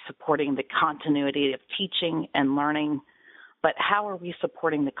libraries are supporting the continuity of teaching and learning, but how are we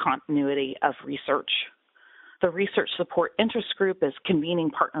supporting the continuity of research? The Research Support Interest Group is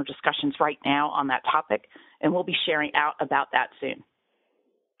convening partner discussions right now on that topic, and we'll be sharing out about that soon.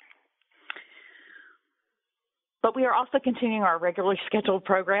 But we are also continuing our regularly scheduled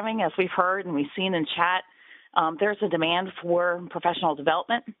programming, as we've heard and we've seen in chat. There's a demand for professional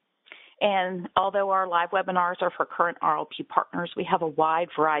development. And although our live webinars are for current RLP partners, we have a wide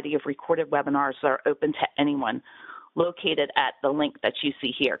variety of recorded webinars that are open to anyone, located at the link that you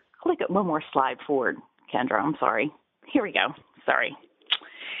see here. Click it one more slide forward, Kendra. I'm sorry. Here we go. Sorry.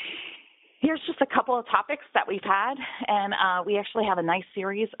 Here's just a couple of topics that we've had, and we actually have a nice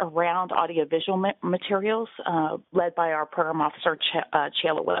series around audiovisual materials led by our program officer,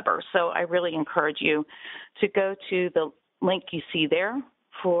 Chayla Weber. So I really encourage you to go to the link you see there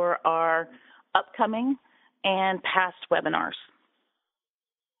for our upcoming and past webinars.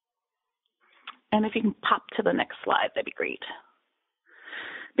 And if you can pop to the next slide, that'd be great.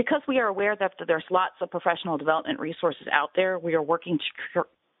 Because we are aware that there's lots of professional development resources out there, we are working to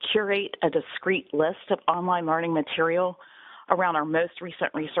curate a discrete list of online learning material around our most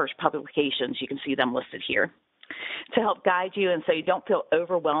recent research publications. You can see them listed here to help guide you and so you don't feel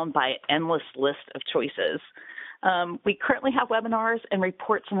overwhelmed by an endless list of choices. We currently have webinars and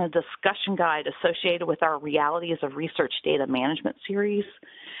reports in a discussion guide associated with our Realities of Research Data Management series,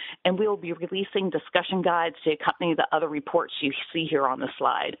 and we will be releasing discussion guides to accompany the other reports you see here on the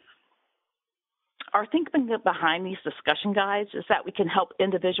slide. Our thinking behind these discussion guides is that we can help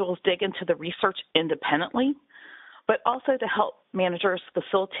individuals dig into the research independently, but also to help managers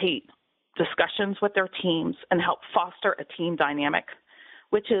facilitate discussions with their teams and help foster a team dynamic,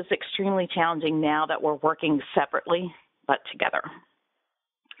 which is extremely challenging now that we're working separately but together.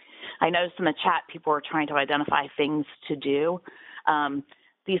 I noticed in the chat people are trying to identify things to do.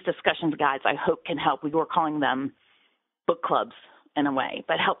 These discussions guides, I hope, can help. We were calling them book clubs in a way,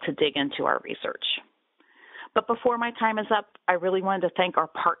 but help to dig into our research. But before my time is up, I really wanted to thank our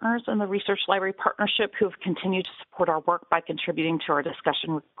partners in the Research Library Partnership who have continued to support our work by contributing to our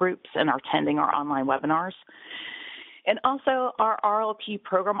discussion groups and attending our online webinars. And also our RLP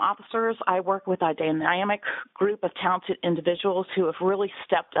program officers. I work with a dynamic group of talented individuals who have really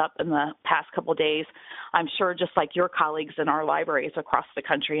stepped up in the past couple of days, I'm sure just like your colleagues in our libraries across the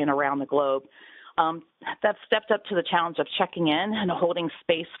country and around the globe, that stepped up to the challenge of checking in and holding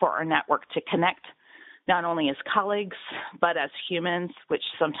space for our network to connect not only as colleagues, but as humans, which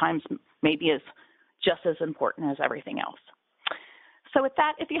sometimes maybe is just as important as everything else. So with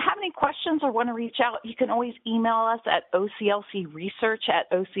that, if you have any questions or want to reach out, you can always email us at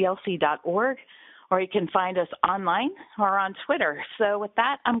oclcresearch@oclc.org, or you can find us online or on Twitter. So with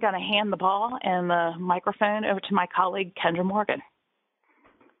that, I'm going to hand the ball and the microphone over to my colleague, Kendra Morgan.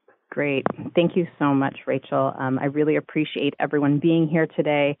 Great. Thank you so much, Rachel. I really appreciate everyone being here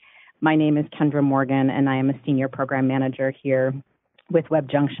today. My name is Kendra Morgan, and I am a Senior Program Manager here with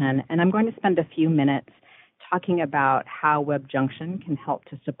WebJunction. And I'm going to spend a few minutes talking about how WebJunction can help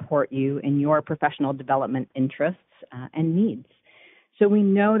to support you in your professional development interests and needs. So we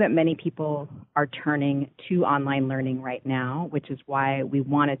know that many people are turning to online learning right now, which is why we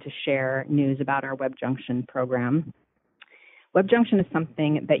wanted to share news about our WebJunction program. WebJunction is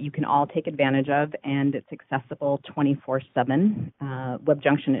something that you can all take advantage of, and it's accessible 24/7.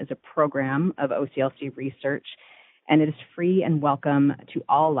 WebJunction is a program of OCLC research, and it is free and welcome to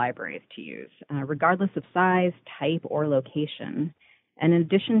all libraries to use, regardless of size, type, or location. And in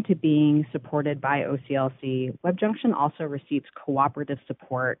addition to being supported by OCLC, WebJunction also receives cooperative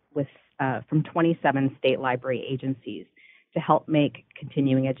support from 27 state library agencies to help make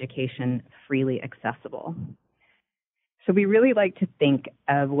continuing education freely accessible. So we really like to think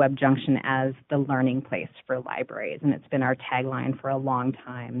of WebJunction as the learning place for libraries, and it's been our tagline for a long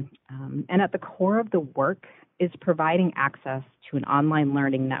time. And at the core of the work is providing access to an online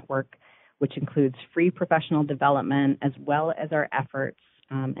learning network, which includes free professional development, as well as our efforts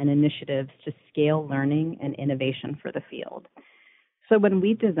and initiatives to scale learning and innovation for the field. So when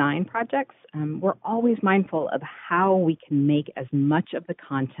we design projects, we're always mindful of how we can make as much of the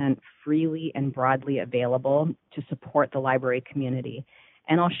content freely and broadly available to support the library community.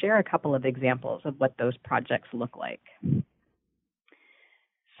 And I'll share a couple of examples of what those projects look like.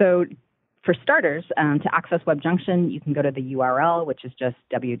 So for starters, to access WebJunction, you can go to the URL, which is just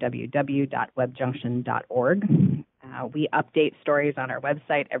www.webjunction.org. We update stories on our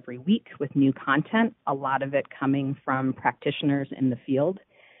website every week with new content, a lot of it coming from practitioners in the field.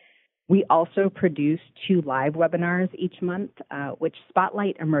 We also produce 2 live webinars each month, which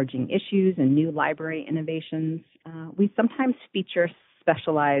spotlight emerging issues and new library innovations. We sometimes feature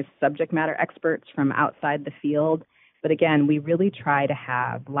specialized subject matter experts from outside the field, but again, we really try to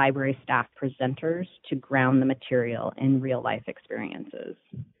have library staff presenters to ground the material in real-life experiences.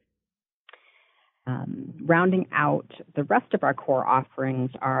 Rounding out the rest of our core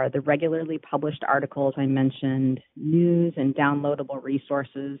offerings are the regularly published articles I mentioned, news and downloadable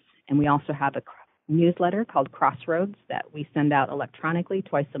resources, and we also have a newsletter called Crossroads that we send out electronically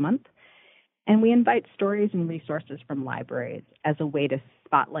twice a month. And we invite stories and resources from libraries as a way to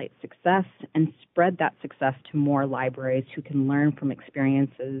spotlight success and spread that success to more libraries who can learn from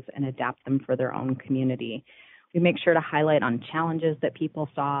experiences and adapt them for their own community. We make sure to highlight on challenges that people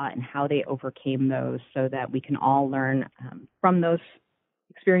saw and how they overcame those so that we can all learn from those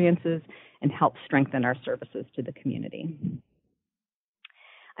experiences and help strengthen our services to the community.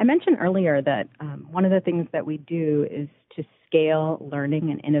 I mentioned earlier that one of the things that we do is to scale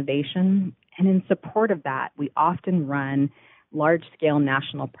learning and innovation. And in support of that, we often run large-scale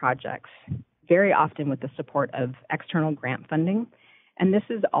national projects, very often with the support of external grant funding. And this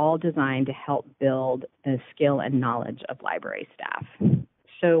is all designed to help build the skill and knowledge of library staff.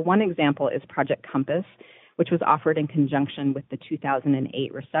 So one example is Project Compass, which was offered in conjunction with the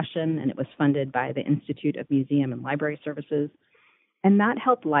 2008 recession, and it was funded by the Institute of Museum and Library Services. And that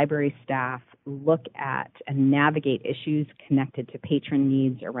helped library staff look at and navigate issues connected to patron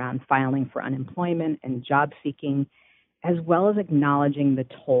needs around filing for unemployment and job seeking, as well as acknowledging the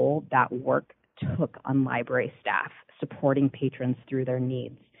toll that work took on library staff, supporting patrons through their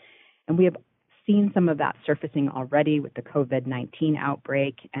needs. And we have seen some of that surfacing already with the COVID-19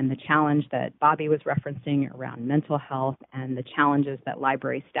 outbreak and the challenge that Bobby was referencing around mental health and the challenges that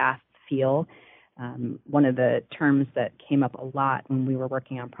library staff feel. One of the terms that came up a lot when we were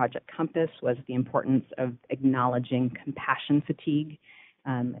working on Project Compass was the importance of acknowledging compassion fatigue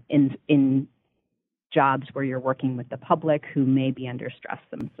in jobs where you're working with the public who may be under stress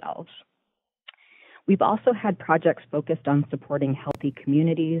themselves. We've also had projects focused on supporting healthy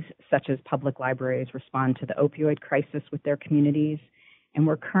communities, such as public libraries respond to the opioid crisis with their communities. And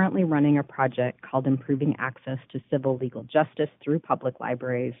we're currently running a project called Improving Access to Civil Legal Justice through Public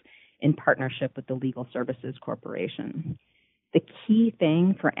Libraries in partnership with the Legal Services Corporation. The key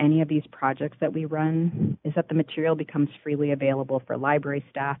thing for any of these projects that we run is that the material becomes freely available for library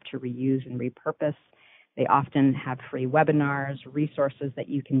staff to reuse and repurpose. They often have free webinars, resources that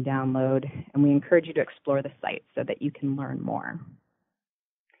you can download, and we encourage you to explore the site so that you can learn more.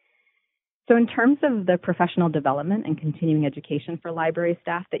 So in terms of the professional development and continuing education for library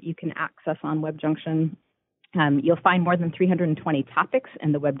staff that you can access on WebJunction, you'll find more than 320 topics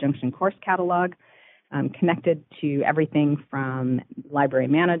in the WebJunction course catalog, connected to everything from library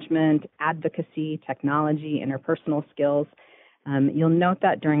management, advocacy, technology, interpersonal skills. You'll note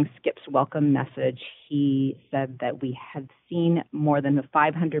that during Skip's welcome message, he said that we have seen more than a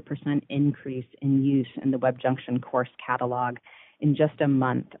 500% increase in use in the WebJunction course catalog in just a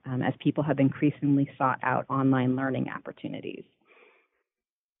month as people have increasingly sought out online learning opportunities.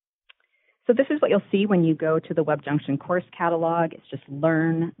 So this is what you'll see when you go to the WebJunction course catalog. It's just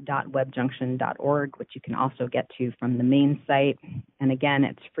learn.webjunction.org, which you can also get to from the main site. And again,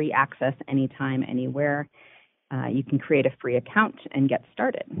 it's free access anytime, anywhere. You can create a free account and get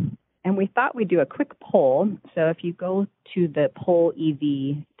started. And we thought we'd do a quick poll. So if you go to the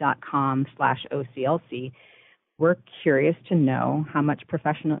pollev.com/OCLC, we're curious to know how much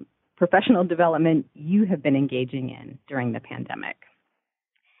professional development you have been engaging in during the pandemic.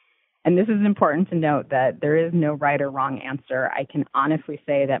 And this is important to note that there is no right or wrong answer. I can honestly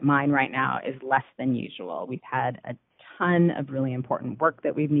say that mine right now is less than usual. We've had a ton of really important work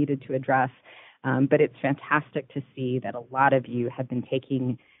that we've needed to address, but it's fantastic to see that a lot of you have been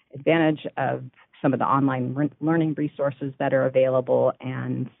taking advantage of some of the online learning resources that are available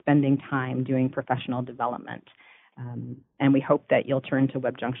and spending time doing professional development. And we hope that you'll turn to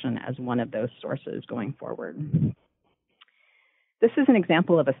WebJunction as one of those sources going forward. This is an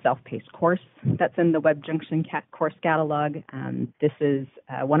example of a self-paced course that's in the WebJunction course catalog. This is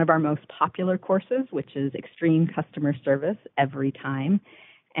one of our most popular courses, which is Extreme Customer Service Every Time.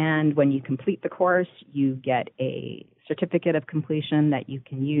 And when you complete the course, you get a certificate of completion that you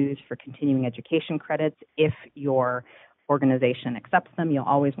can use for continuing education credits. If your organization accepts them, you'll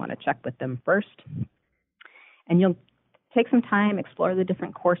always want to check with them first. And you'll take some time, explore the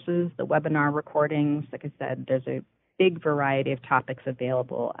different courses, the webinar recordings. Like I said, there's a big variety of topics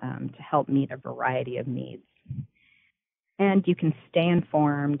available to help meet a variety of needs. And you can stay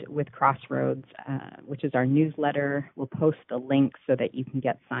informed with Crossroads, which is our newsletter. We'll post the link so that you can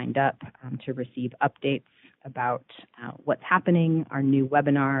get signed up to receive updates about what's happening, our new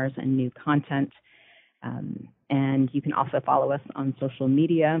webinars and new content. And you can also follow us on social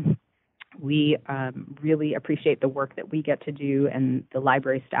media. We really appreciate the work that we get to do and the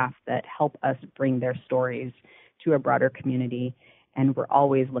library staff that help us bring their stories to a broader community. And we're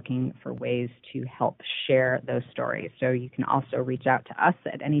always looking for ways to help share those stories. So you can also reach out to us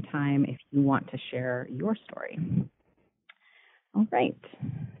at any time if you want to share your story. All right,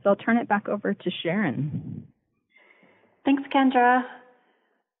 so I'll turn it back over to Sharon. Thanks, Kendra.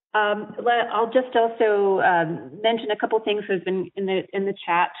 I'll just also mention a couple things that have been in the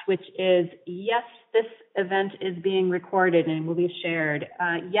chat, which is, yes, this event is being recorded and will be shared.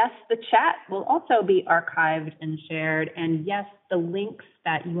 Yes, the chat will also be archived and shared. And yes, the links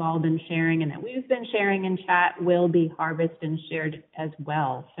that you all have been sharing and that we've been sharing in chat will be harvested and shared as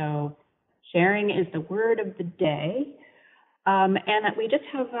well. So sharing is the word of the day. And that we just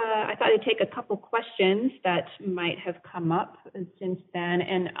have, I thought I'd take a couple questions that might have come up since then,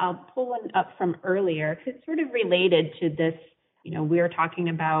 and I'll pull one up from earlier. It's sort of related to this, you know, we're talking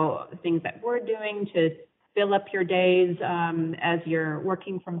about things that we're doing to fill up your days as you're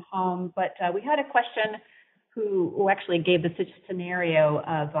working from home. But we had a question who actually gave the scenario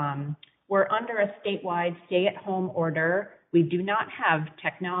of we're under a statewide stay-at-home order. We do not have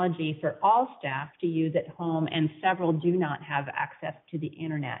technology for all staff to use at home, and several do not have access to the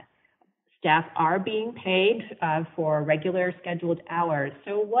internet. Staff are being paid for regular scheduled hours.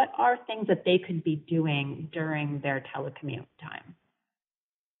 So what are things that they could be doing during their telecommute time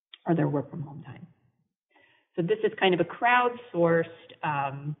or their work from home time? So this is kind of a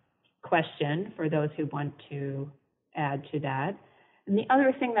crowdsourced question for those who want to add to that. And the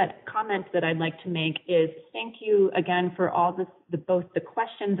other comment that I'd like to make is thank you again for all both the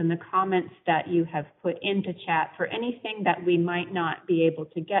questions and the comments that you have put into chat. For anything that we might not be able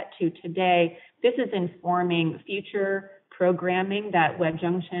to get to today, this is informing future programming that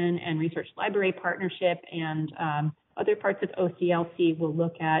WebJunction and Research Library Partnership and other parts of OCLC will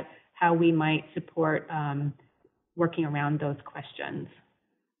look at how we might support working around those questions.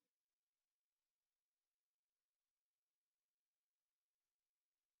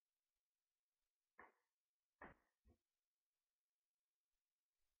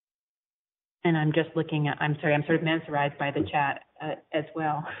 And I'm just looking at, I'm sorry, I'm sort of mesmerized by the chat as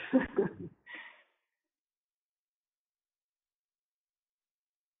well.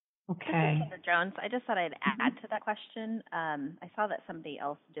 Okay. This is Jones. I just thought I'd add to that question. I saw that somebody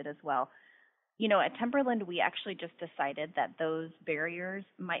else did as well. You know, at Timberland, we actually just decided that those barriers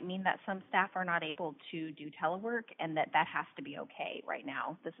might mean that some staff are not able to do telework, and that has to be okay right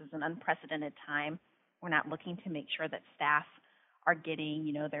now. This is an unprecedented time. We're not looking to make sure that staff are getting,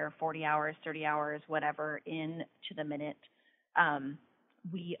 you know, their 40 hours, 30 hours, whatever, in to the minute.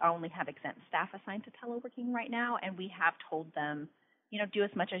 We only have exempt staff assigned to teleworking right now, and we have told them, you know, do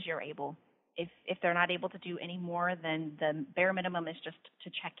as much as you're able. If they're not able to do any more, then the bare minimum is just to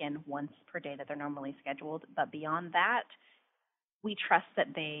check in once per day that they're normally scheduled. But beyond that, we trust that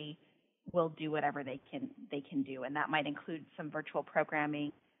they will do whatever they can do, and that might include some virtual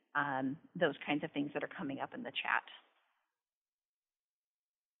programming, those kinds of things that are coming up in the chat.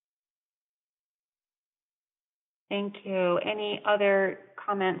 Thank you. Any other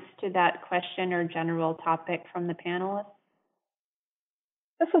comments to that question or general topic from the panelists?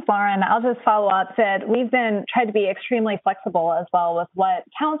 This is Lauren. I'll just follow up that we've been tried to be extremely flexible as well with what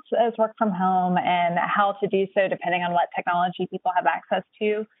counts as work from home and how to do so depending on what technology people have access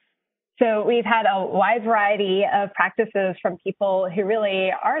to. So we've had a wide variety of practices from people who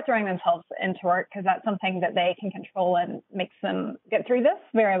really are throwing themselves into work because that's something that they can control and makes them get through this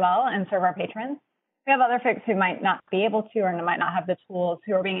very well and serve our patrons. We have other folks who might not be able to or might not have the tools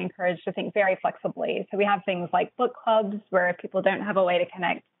who are being encouraged to think very flexibly. So we have things like book clubs where if people don't have a way to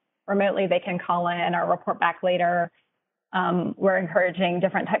connect remotely, they can call in or report back later. We're encouraging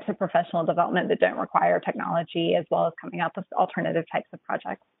different types of professional development that don't require technology, as well as coming up with alternative types of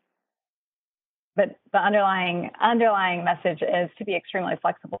projects. But the underlying message is to be extremely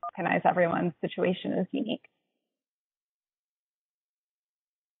flexible, recognize everyone's situation is unique.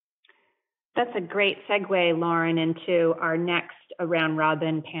 That's a great segue, Lauren, into our next round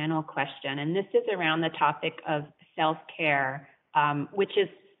robin panel question. And this is around the topic of self-care, which is,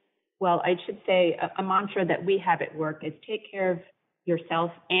 well, I should say a mantra that we have at work is take care of yourself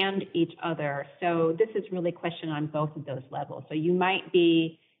and each other. So this is really a question on both of those levels. So you might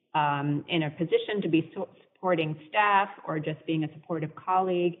be in a position to be supporting staff or just being a supportive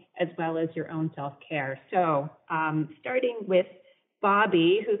colleague, as well as your own self-care. So starting with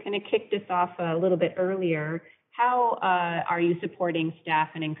Bobby, who kind of kicked us off a little bit earlier, how are you supporting staff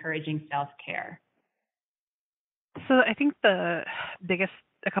and encouraging self-care? So I think a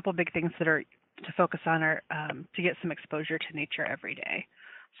couple of big things that are to focus on are to get some exposure to nature every day.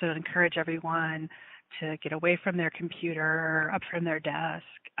 So to encourage everyone to get away from their computer, up from their desk,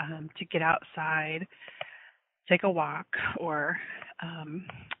 to get outside, take a walk, or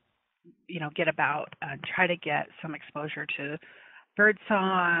get about, try to get some exposure to bird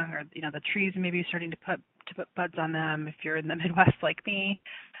song, or the trees maybe starting to put buds on them if you're in the Midwest like me,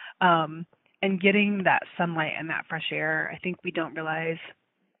 and getting that sunlight and that fresh air. I think we don't realize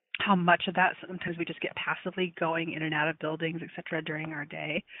how much of that sometimes we just get passively going in and out of buildings, et cetera, during our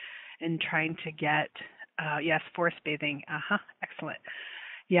day, and trying to get yes, forest bathing. Excellent.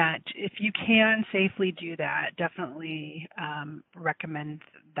 Yeah, if you can safely do that, definitely recommend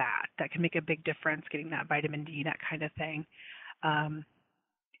that. That can make a big difference, getting that vitamin D, that kind of thing. And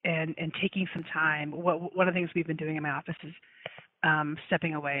taking some time. One of the things we've been doing in my office is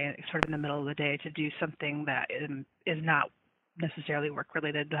stepping away sort of in the middle of the day to do something that is not necessarily work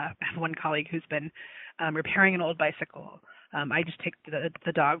related. I have one colleague who's been repairing an old bicycle. I just take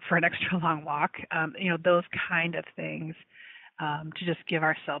the dog for an extra long walk. Those kind of things to just give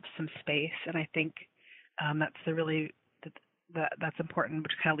ourselves some space. And I think that's important,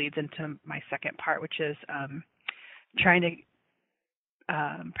 which kind of leads into my second part, which is trying to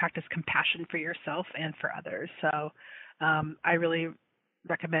practice compassion for yourself and for others. So I really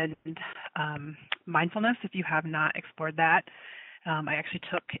recommend mindfulness if you have not explored that. I actually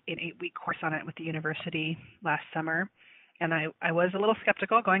took an 8-week course on it with the university last summer, and I was a little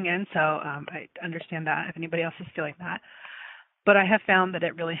skeptical going in, so I understand that if anybody else is feeling that. But I have found that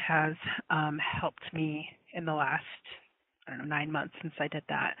it really has helped me in the last, 9 months since I did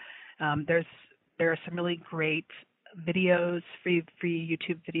that. There are some really great videos, free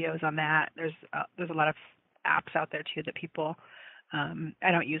YouTube videos on that. There's a lot of apps out there too that people,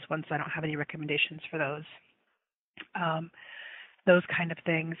 I don't use one, so I don't have any recommendations for those kind of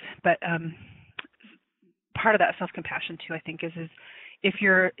things. But part of that self-compassion too, I think, is if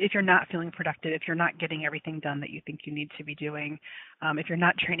you're not feeling productive, if you're not getting everything done that you think you need to be doing, if you're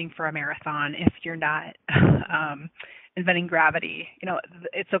not training for a marathon, if you're not inventing gravity,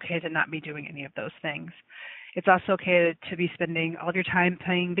 it's okay to not be doing any of those things. It's also okay to be spending all of your time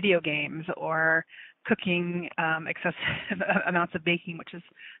playing video games or cooking, excessive amounts of baking, which is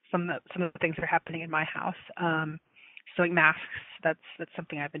some of the things that are happening in my house. Sewing masks, that's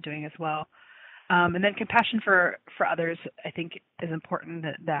something I've been doing as well. And then compassion for others, I think, is important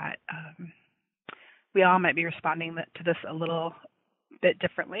that we all might be responding to this a little bit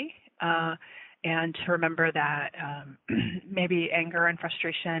differently. And to remember that maybe anger and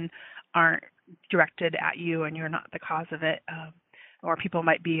frustration aren't directed at you and you're not the cause of it. Or people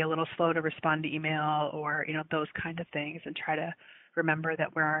might be a little slow to respond to email or, those kind of things, and try to remember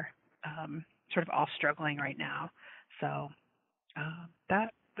that we're sort of all struggling right now. So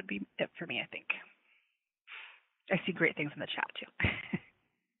that would be it for me, I think. I see great things in the chat too.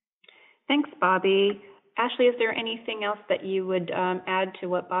 Thanks, Bobby. Ashley, is there anything else that you would add to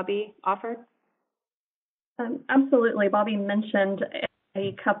what Bobby offered? Absolutely. Bobby mentioned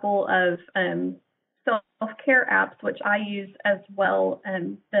a couple of self-care apps, which I use as well,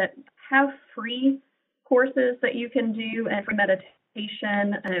 that have free courses that you can do and for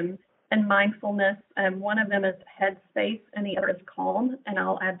meditation and mindfulness. One of them is Headspace and the other is Calm, and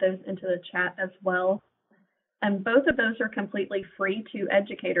I'll add those into the chat as well. And both of those are completely free to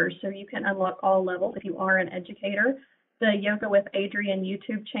educators, so you can unlock all levels if you are an educator. The Yoga with Adrienne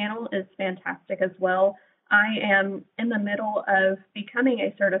YouTube channel is fantastic as well. I am in the middle of becoming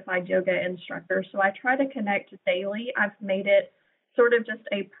a certified yoga instructor, so I try to connect daily. I've made it sort of just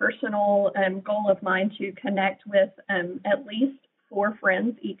a personal goal of mine to connect with at least 4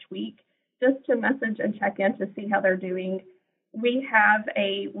 friends each week, just to message and check in to see how they're doing. We have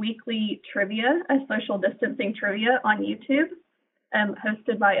a weekly trivia, a social distancing trivia on YouTube,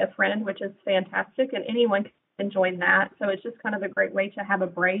 hosted by a friend, which is fantastic, and anyone can join that. So it's just kind of a great way to have a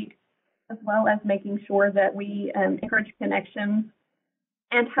break, as well as making sure that we encourage connections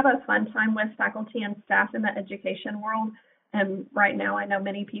and have a fun time with faculty and staff in the education world. Right now, I know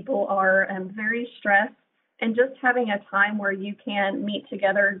many people are very stressed, and just having a time where you can meet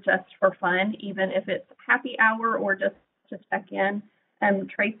together just for fun, even if it's happy hour or just to check in.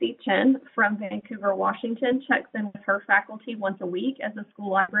 Tracy Chen from Vancouver, Washington, checks in with her faculty once a week as a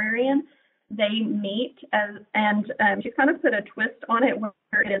school librarian. They meet and she kind of put a twist on it where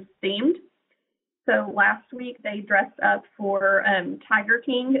it is themed. So last week they dressed up for Tiger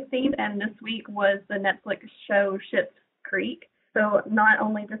King theme, and this week was the Netflix show Schitt's Creek. So not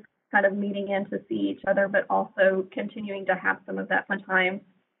only just kind of meeting in to see each other, but also continuing to have some of that fun time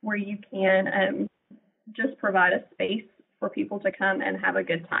where you can just provide a space for people to come and have a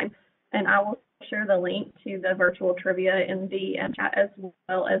good time. And I will share the link to the virtual trivia in the chat, as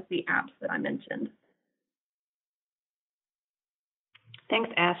well as the apps that I mentioned. Thanks,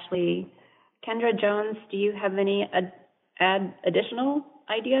 Ashley. Kendra Jones, do you have any additional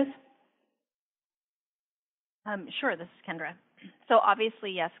ideas? Sure, this is Kendra. So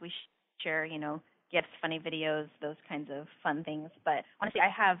obviously, yes, we share, gifts, funny videos, those kinds of fun things. But honestly, I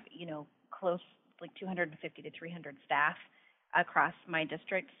have, close like 250 to 300 staff across my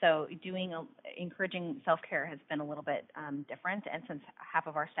district. So encouraging self-care has been a little bit different. And since half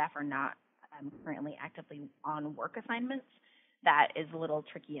of our staff are not currently actively on work assignments, that is a little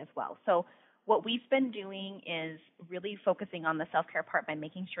tricky as well. So what we've been doing is really focusing on the self-care part by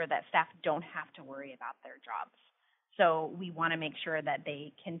making sure that staff don't have to worry about their jobs. So we want to make sure that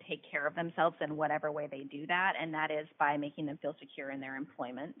they can take care of themselves in whatever way they do that, and that is by making them feel secure in their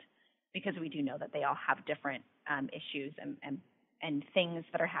employment, because we do know that they all have different issues and things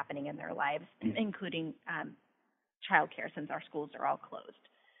that are happening in their lives, including childcare, since our schools are all closed.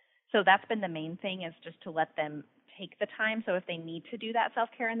 So that's been the main thing, is just to let them take the time. So if they need to do that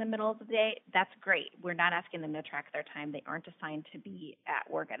self-care in the middle of the day, that's great. We're not asking them to track their time. They aren't assigned to be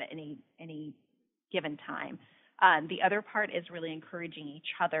at work at any given time. The other part is really encouraging each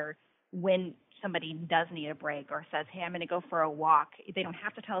other when somebody does need a break or says, hey, I'm going to go for a walk. They don't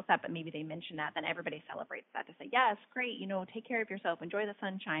have to tell us that, but maybe they mention that, then everybody celebrates that to say, yes, great, take care of yourself, enjoy the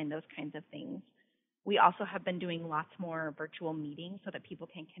sunshine, those kinds of things. We also have been doing lots more virtual meetings so that people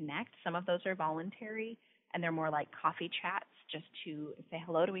can connect. Some of those are voluntary, and they're more like coffee chats, just to say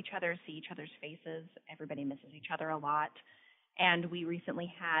hello to each other, see each other's faces. Everybody misses each other a lot. And we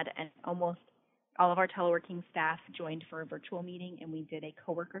recently had almost all of our teleworking staff joined for a virtual meeting, and we did a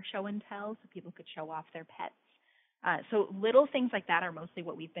coworker show and tell so people could show off their pets. So little things like that are mostly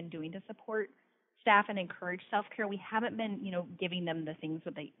what we've been doing to support staff and encourage self-care. We haven't been, giving them the things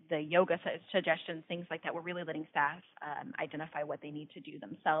with the yoga suggestions, things like that. We're really letting staff identify what they need to do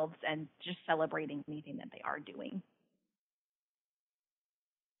themselves and just celebrating anything that they are doing.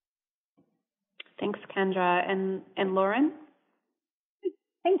 Thanks, Kendra. And Lauren?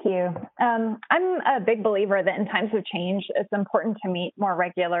 Thank you. I'm a big believer that in times of change, it's important to meet more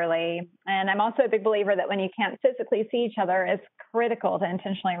regularly. And I'm also a big believer that when you can't physically see each other, it's critical to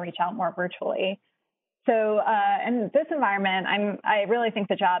intentionally reach out more virtually. So in this environment, I really think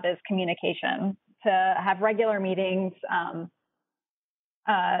the job is communication, to have regular meetings,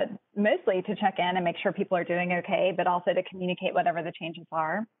 mostly to check in and make sure people are doing okay, but also to communicate whatever the changes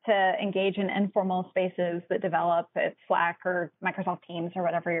are, to engage in informal spaces that develop at Slack or Microsoft Teams or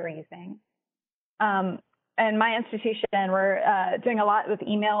whatever you're using. And my institution, we're doing a lot with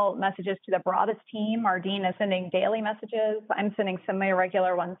email messages to the broadest team. Our dean is sending daily messages. I'm sending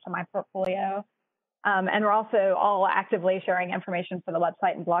semi-regular ones to my portfolio. And we're also all actively sharing information for the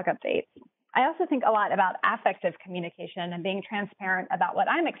website and blog updates. I also think a lot about affective communication and being transparent about what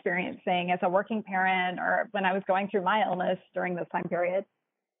I'm experiencing as a working parent or when I was going through my illness during this time period,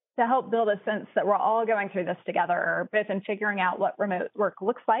 to help build a sense that we're all going through this together, both in figuring out what remote work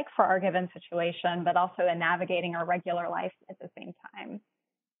looks like for our given situation, but also in navigating our regular life at the same time.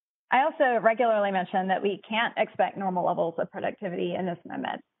 I also regularly mention that we can't expect normal levels of productivity in this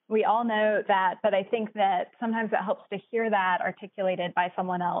moment. We all know that, but I think that sometimes it helps to hear that articulated by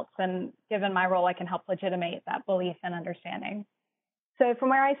someone else. And given my role, I can help legitimate that belief and understanding. So from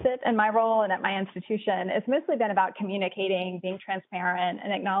where I sit in my role and at my institution, it's mostly been about communicating, being transparent,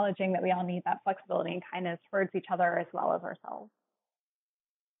 and acknowledging that we all need that flexibility and kindness towards each other as well as ourselves.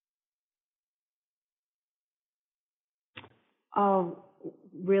 Oh,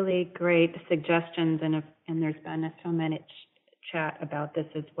 really great suggestions, and there's been a few-minute chat about this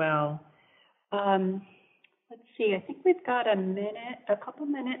as well. Let's see, I think we've got a couple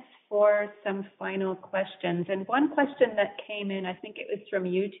minutes for some final questions. And one question that came in, I think it was from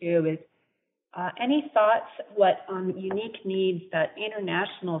YouTube, is any thoughts on unique needs that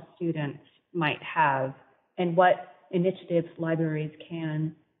international students might have and what initiatives libraries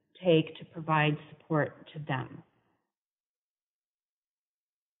can take to provide support to them?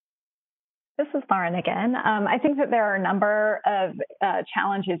 This is Lauren again. I think that there are a number of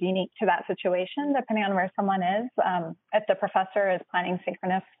challenges unique to that situation, depending on where someone is. If the professor is planning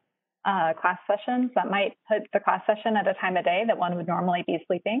synchronous class sessions, that might put the class session at a time of day that one would normally be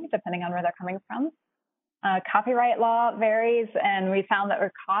sleeping, depending on where they're coming from. Copyright law varies, and we found that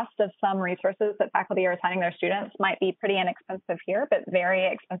the cost of some resources that faculty are assigning their students might be pretty inexpensive here, but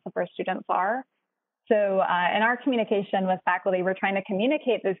very expensive where students are. So in our communication with faculty, we're trying to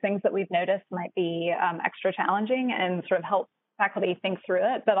communicate those things that we've noticed might be extra challenging and sort of help faculty think through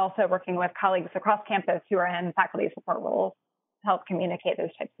it, but also working with colleagues across campus who are in faculty support roles to help communicate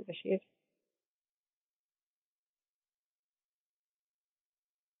those types of issues.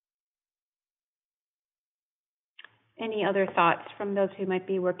 Any other thoughts from those who might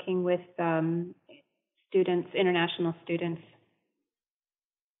be working with students, international students,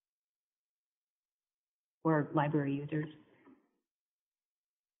 or library users?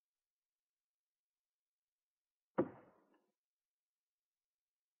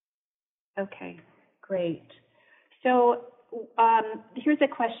 Okay, great. So here's a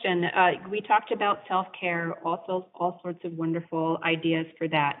question. We talked about self-care, also all sorts of wonderful ideas for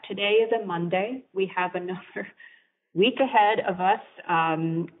that. Today is a Monday. We have another week ahead of us.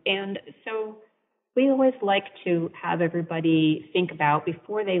 And so we always like to have everybody think about,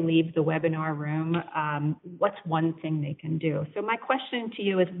 before they leave the webinar room, what's one thing they can do? So my question to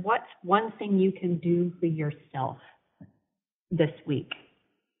you is, what's one thing you can do for yourself this week?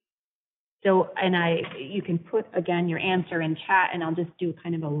 So, and you can put, again, your answer in chat, and I'll just do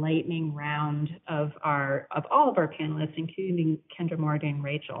kind of a lightning round of all of our panelists, including Kendra, Morgan, and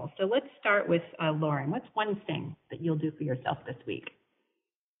Rachel. So let's start with Lauren. What's one thing that you'll do for yourself this week?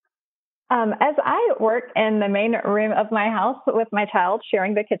 As I work in the main room of my house with my child,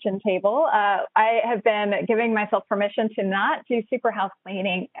 sharing the kitchen table, I have been giving myself permission to not do super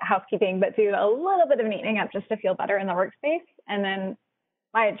housekeeping, but do a little bit of neatening up just to feel better in the workspace. And then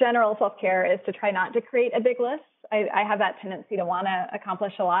my general self-care is to try not to create a big list. I have that tendency to want to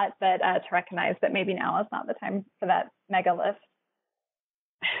accomplish a lot, but to recognize that maybe now is not the time for that mega list.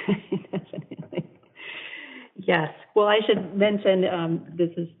 Definitely. Yes. Well, I should mention,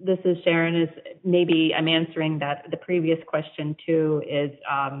 this is Sharon, is maybe I'm answering the previous question too, is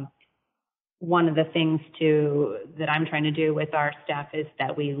one of the things that I'm trying to do with our staff is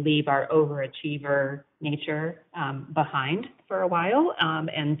that we leave our overachiever nature behind for a while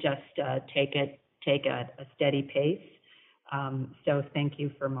and just take a steady pace. So thank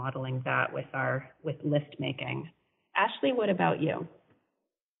you for modeling that with list making. Ashley, what about you?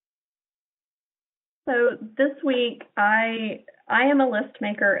 So this week, I am a list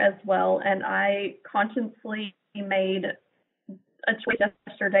maker as well, and I consciously made a choice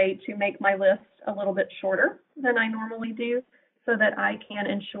yesterday to make my list a little bit shorter than I normally do, so that I can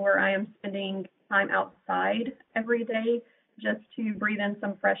ensure I am spending time outside every day just to breathe in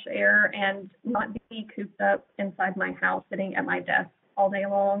some fresh air and not be cooped up inside my house sitting at my desk all day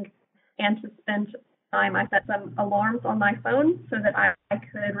long, and to spend time. I set some alarms on my phone so that I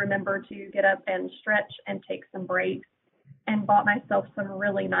could remember to get up and stretch and take some breaks, and bought myself some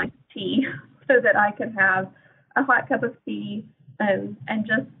really nice tea so that I could have a hot cup of tea and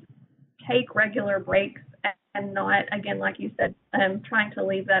just take regular breaks and not, again, like you said, trying to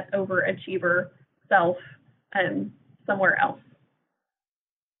leave that overachiever self somewhere else.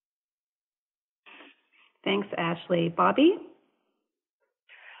 Thanks, Ashley. Bobby?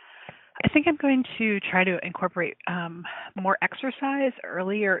 I think I'm going to try to incorporate more exercise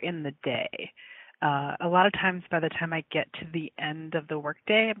earlier in the day. A lot of times by the time I get to the end of the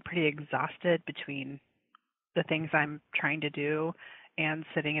workday, I'm pretty exhausted between the things I'm trying to do and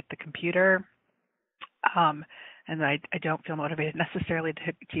sitting at the computer. And I don't feel motivated necessarily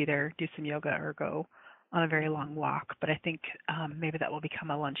to either do some yoga or go on a very long walk, but I think maybe that will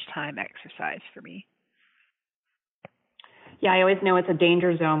become a lunchtime exercise for me. Yeah, I always know it's a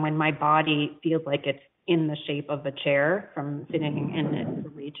danger zone when my body feels like it's in the shape of a chair from sitting in it for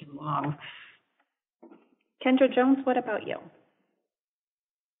way too long. Kendra Jones, what about you?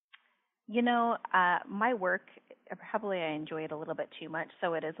 You know, my work, probably I enjoy it a little bit too much,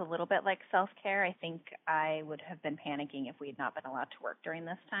 so it is a little bit like self-care. I think I would have been panicking if we had not been allowed to work during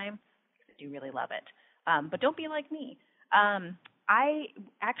this time. I do really love it. But don't be like me. I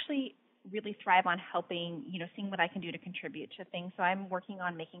actually really thrive on helping, seeing what I can do to contribute to things. So I'm working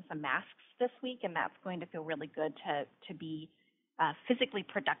on making some masks this week, and that's going to feel really good to be physically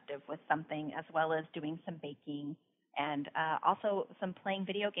productive with something, as well as doing some baking and also some playing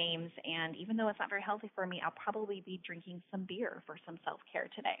video games. And even though it's not very healthy for me, I'll probably be drinking some beer for some self-care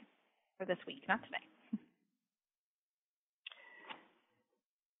today, or this week, not today.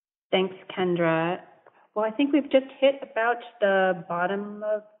 Thanks, Kendra. Well, I think we've just hit about the bottom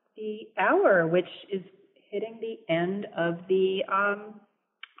of the hour, which is hitting the end of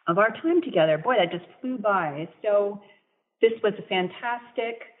our time together. Boy, that just flew by. So this was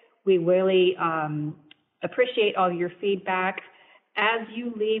fantastic. We really appreciate all your feedback. As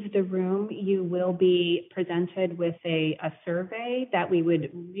you leave the room, you will be presented with a survey that we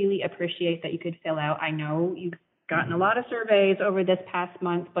would really appreciate that you could fill out. I know you've gotten a lot of surveys over this past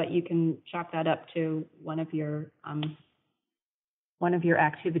month, but you can chalk that up to one of your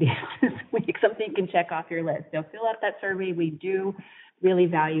activities this week, something you can check off your list. So fill out that survey. We do really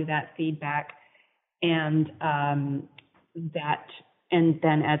value that feedback. And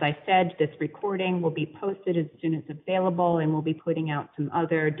then, as I said, this recording will be posted as soon as available, and we'll be putting out some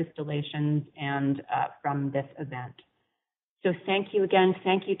other distillations and from this event. So thank you again.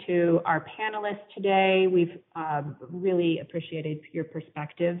 Thank you to our panelists today. We've really appreciated your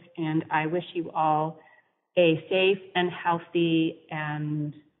perspective, and I wish you all a safe and healthy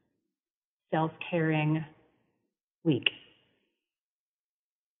and self-caring week.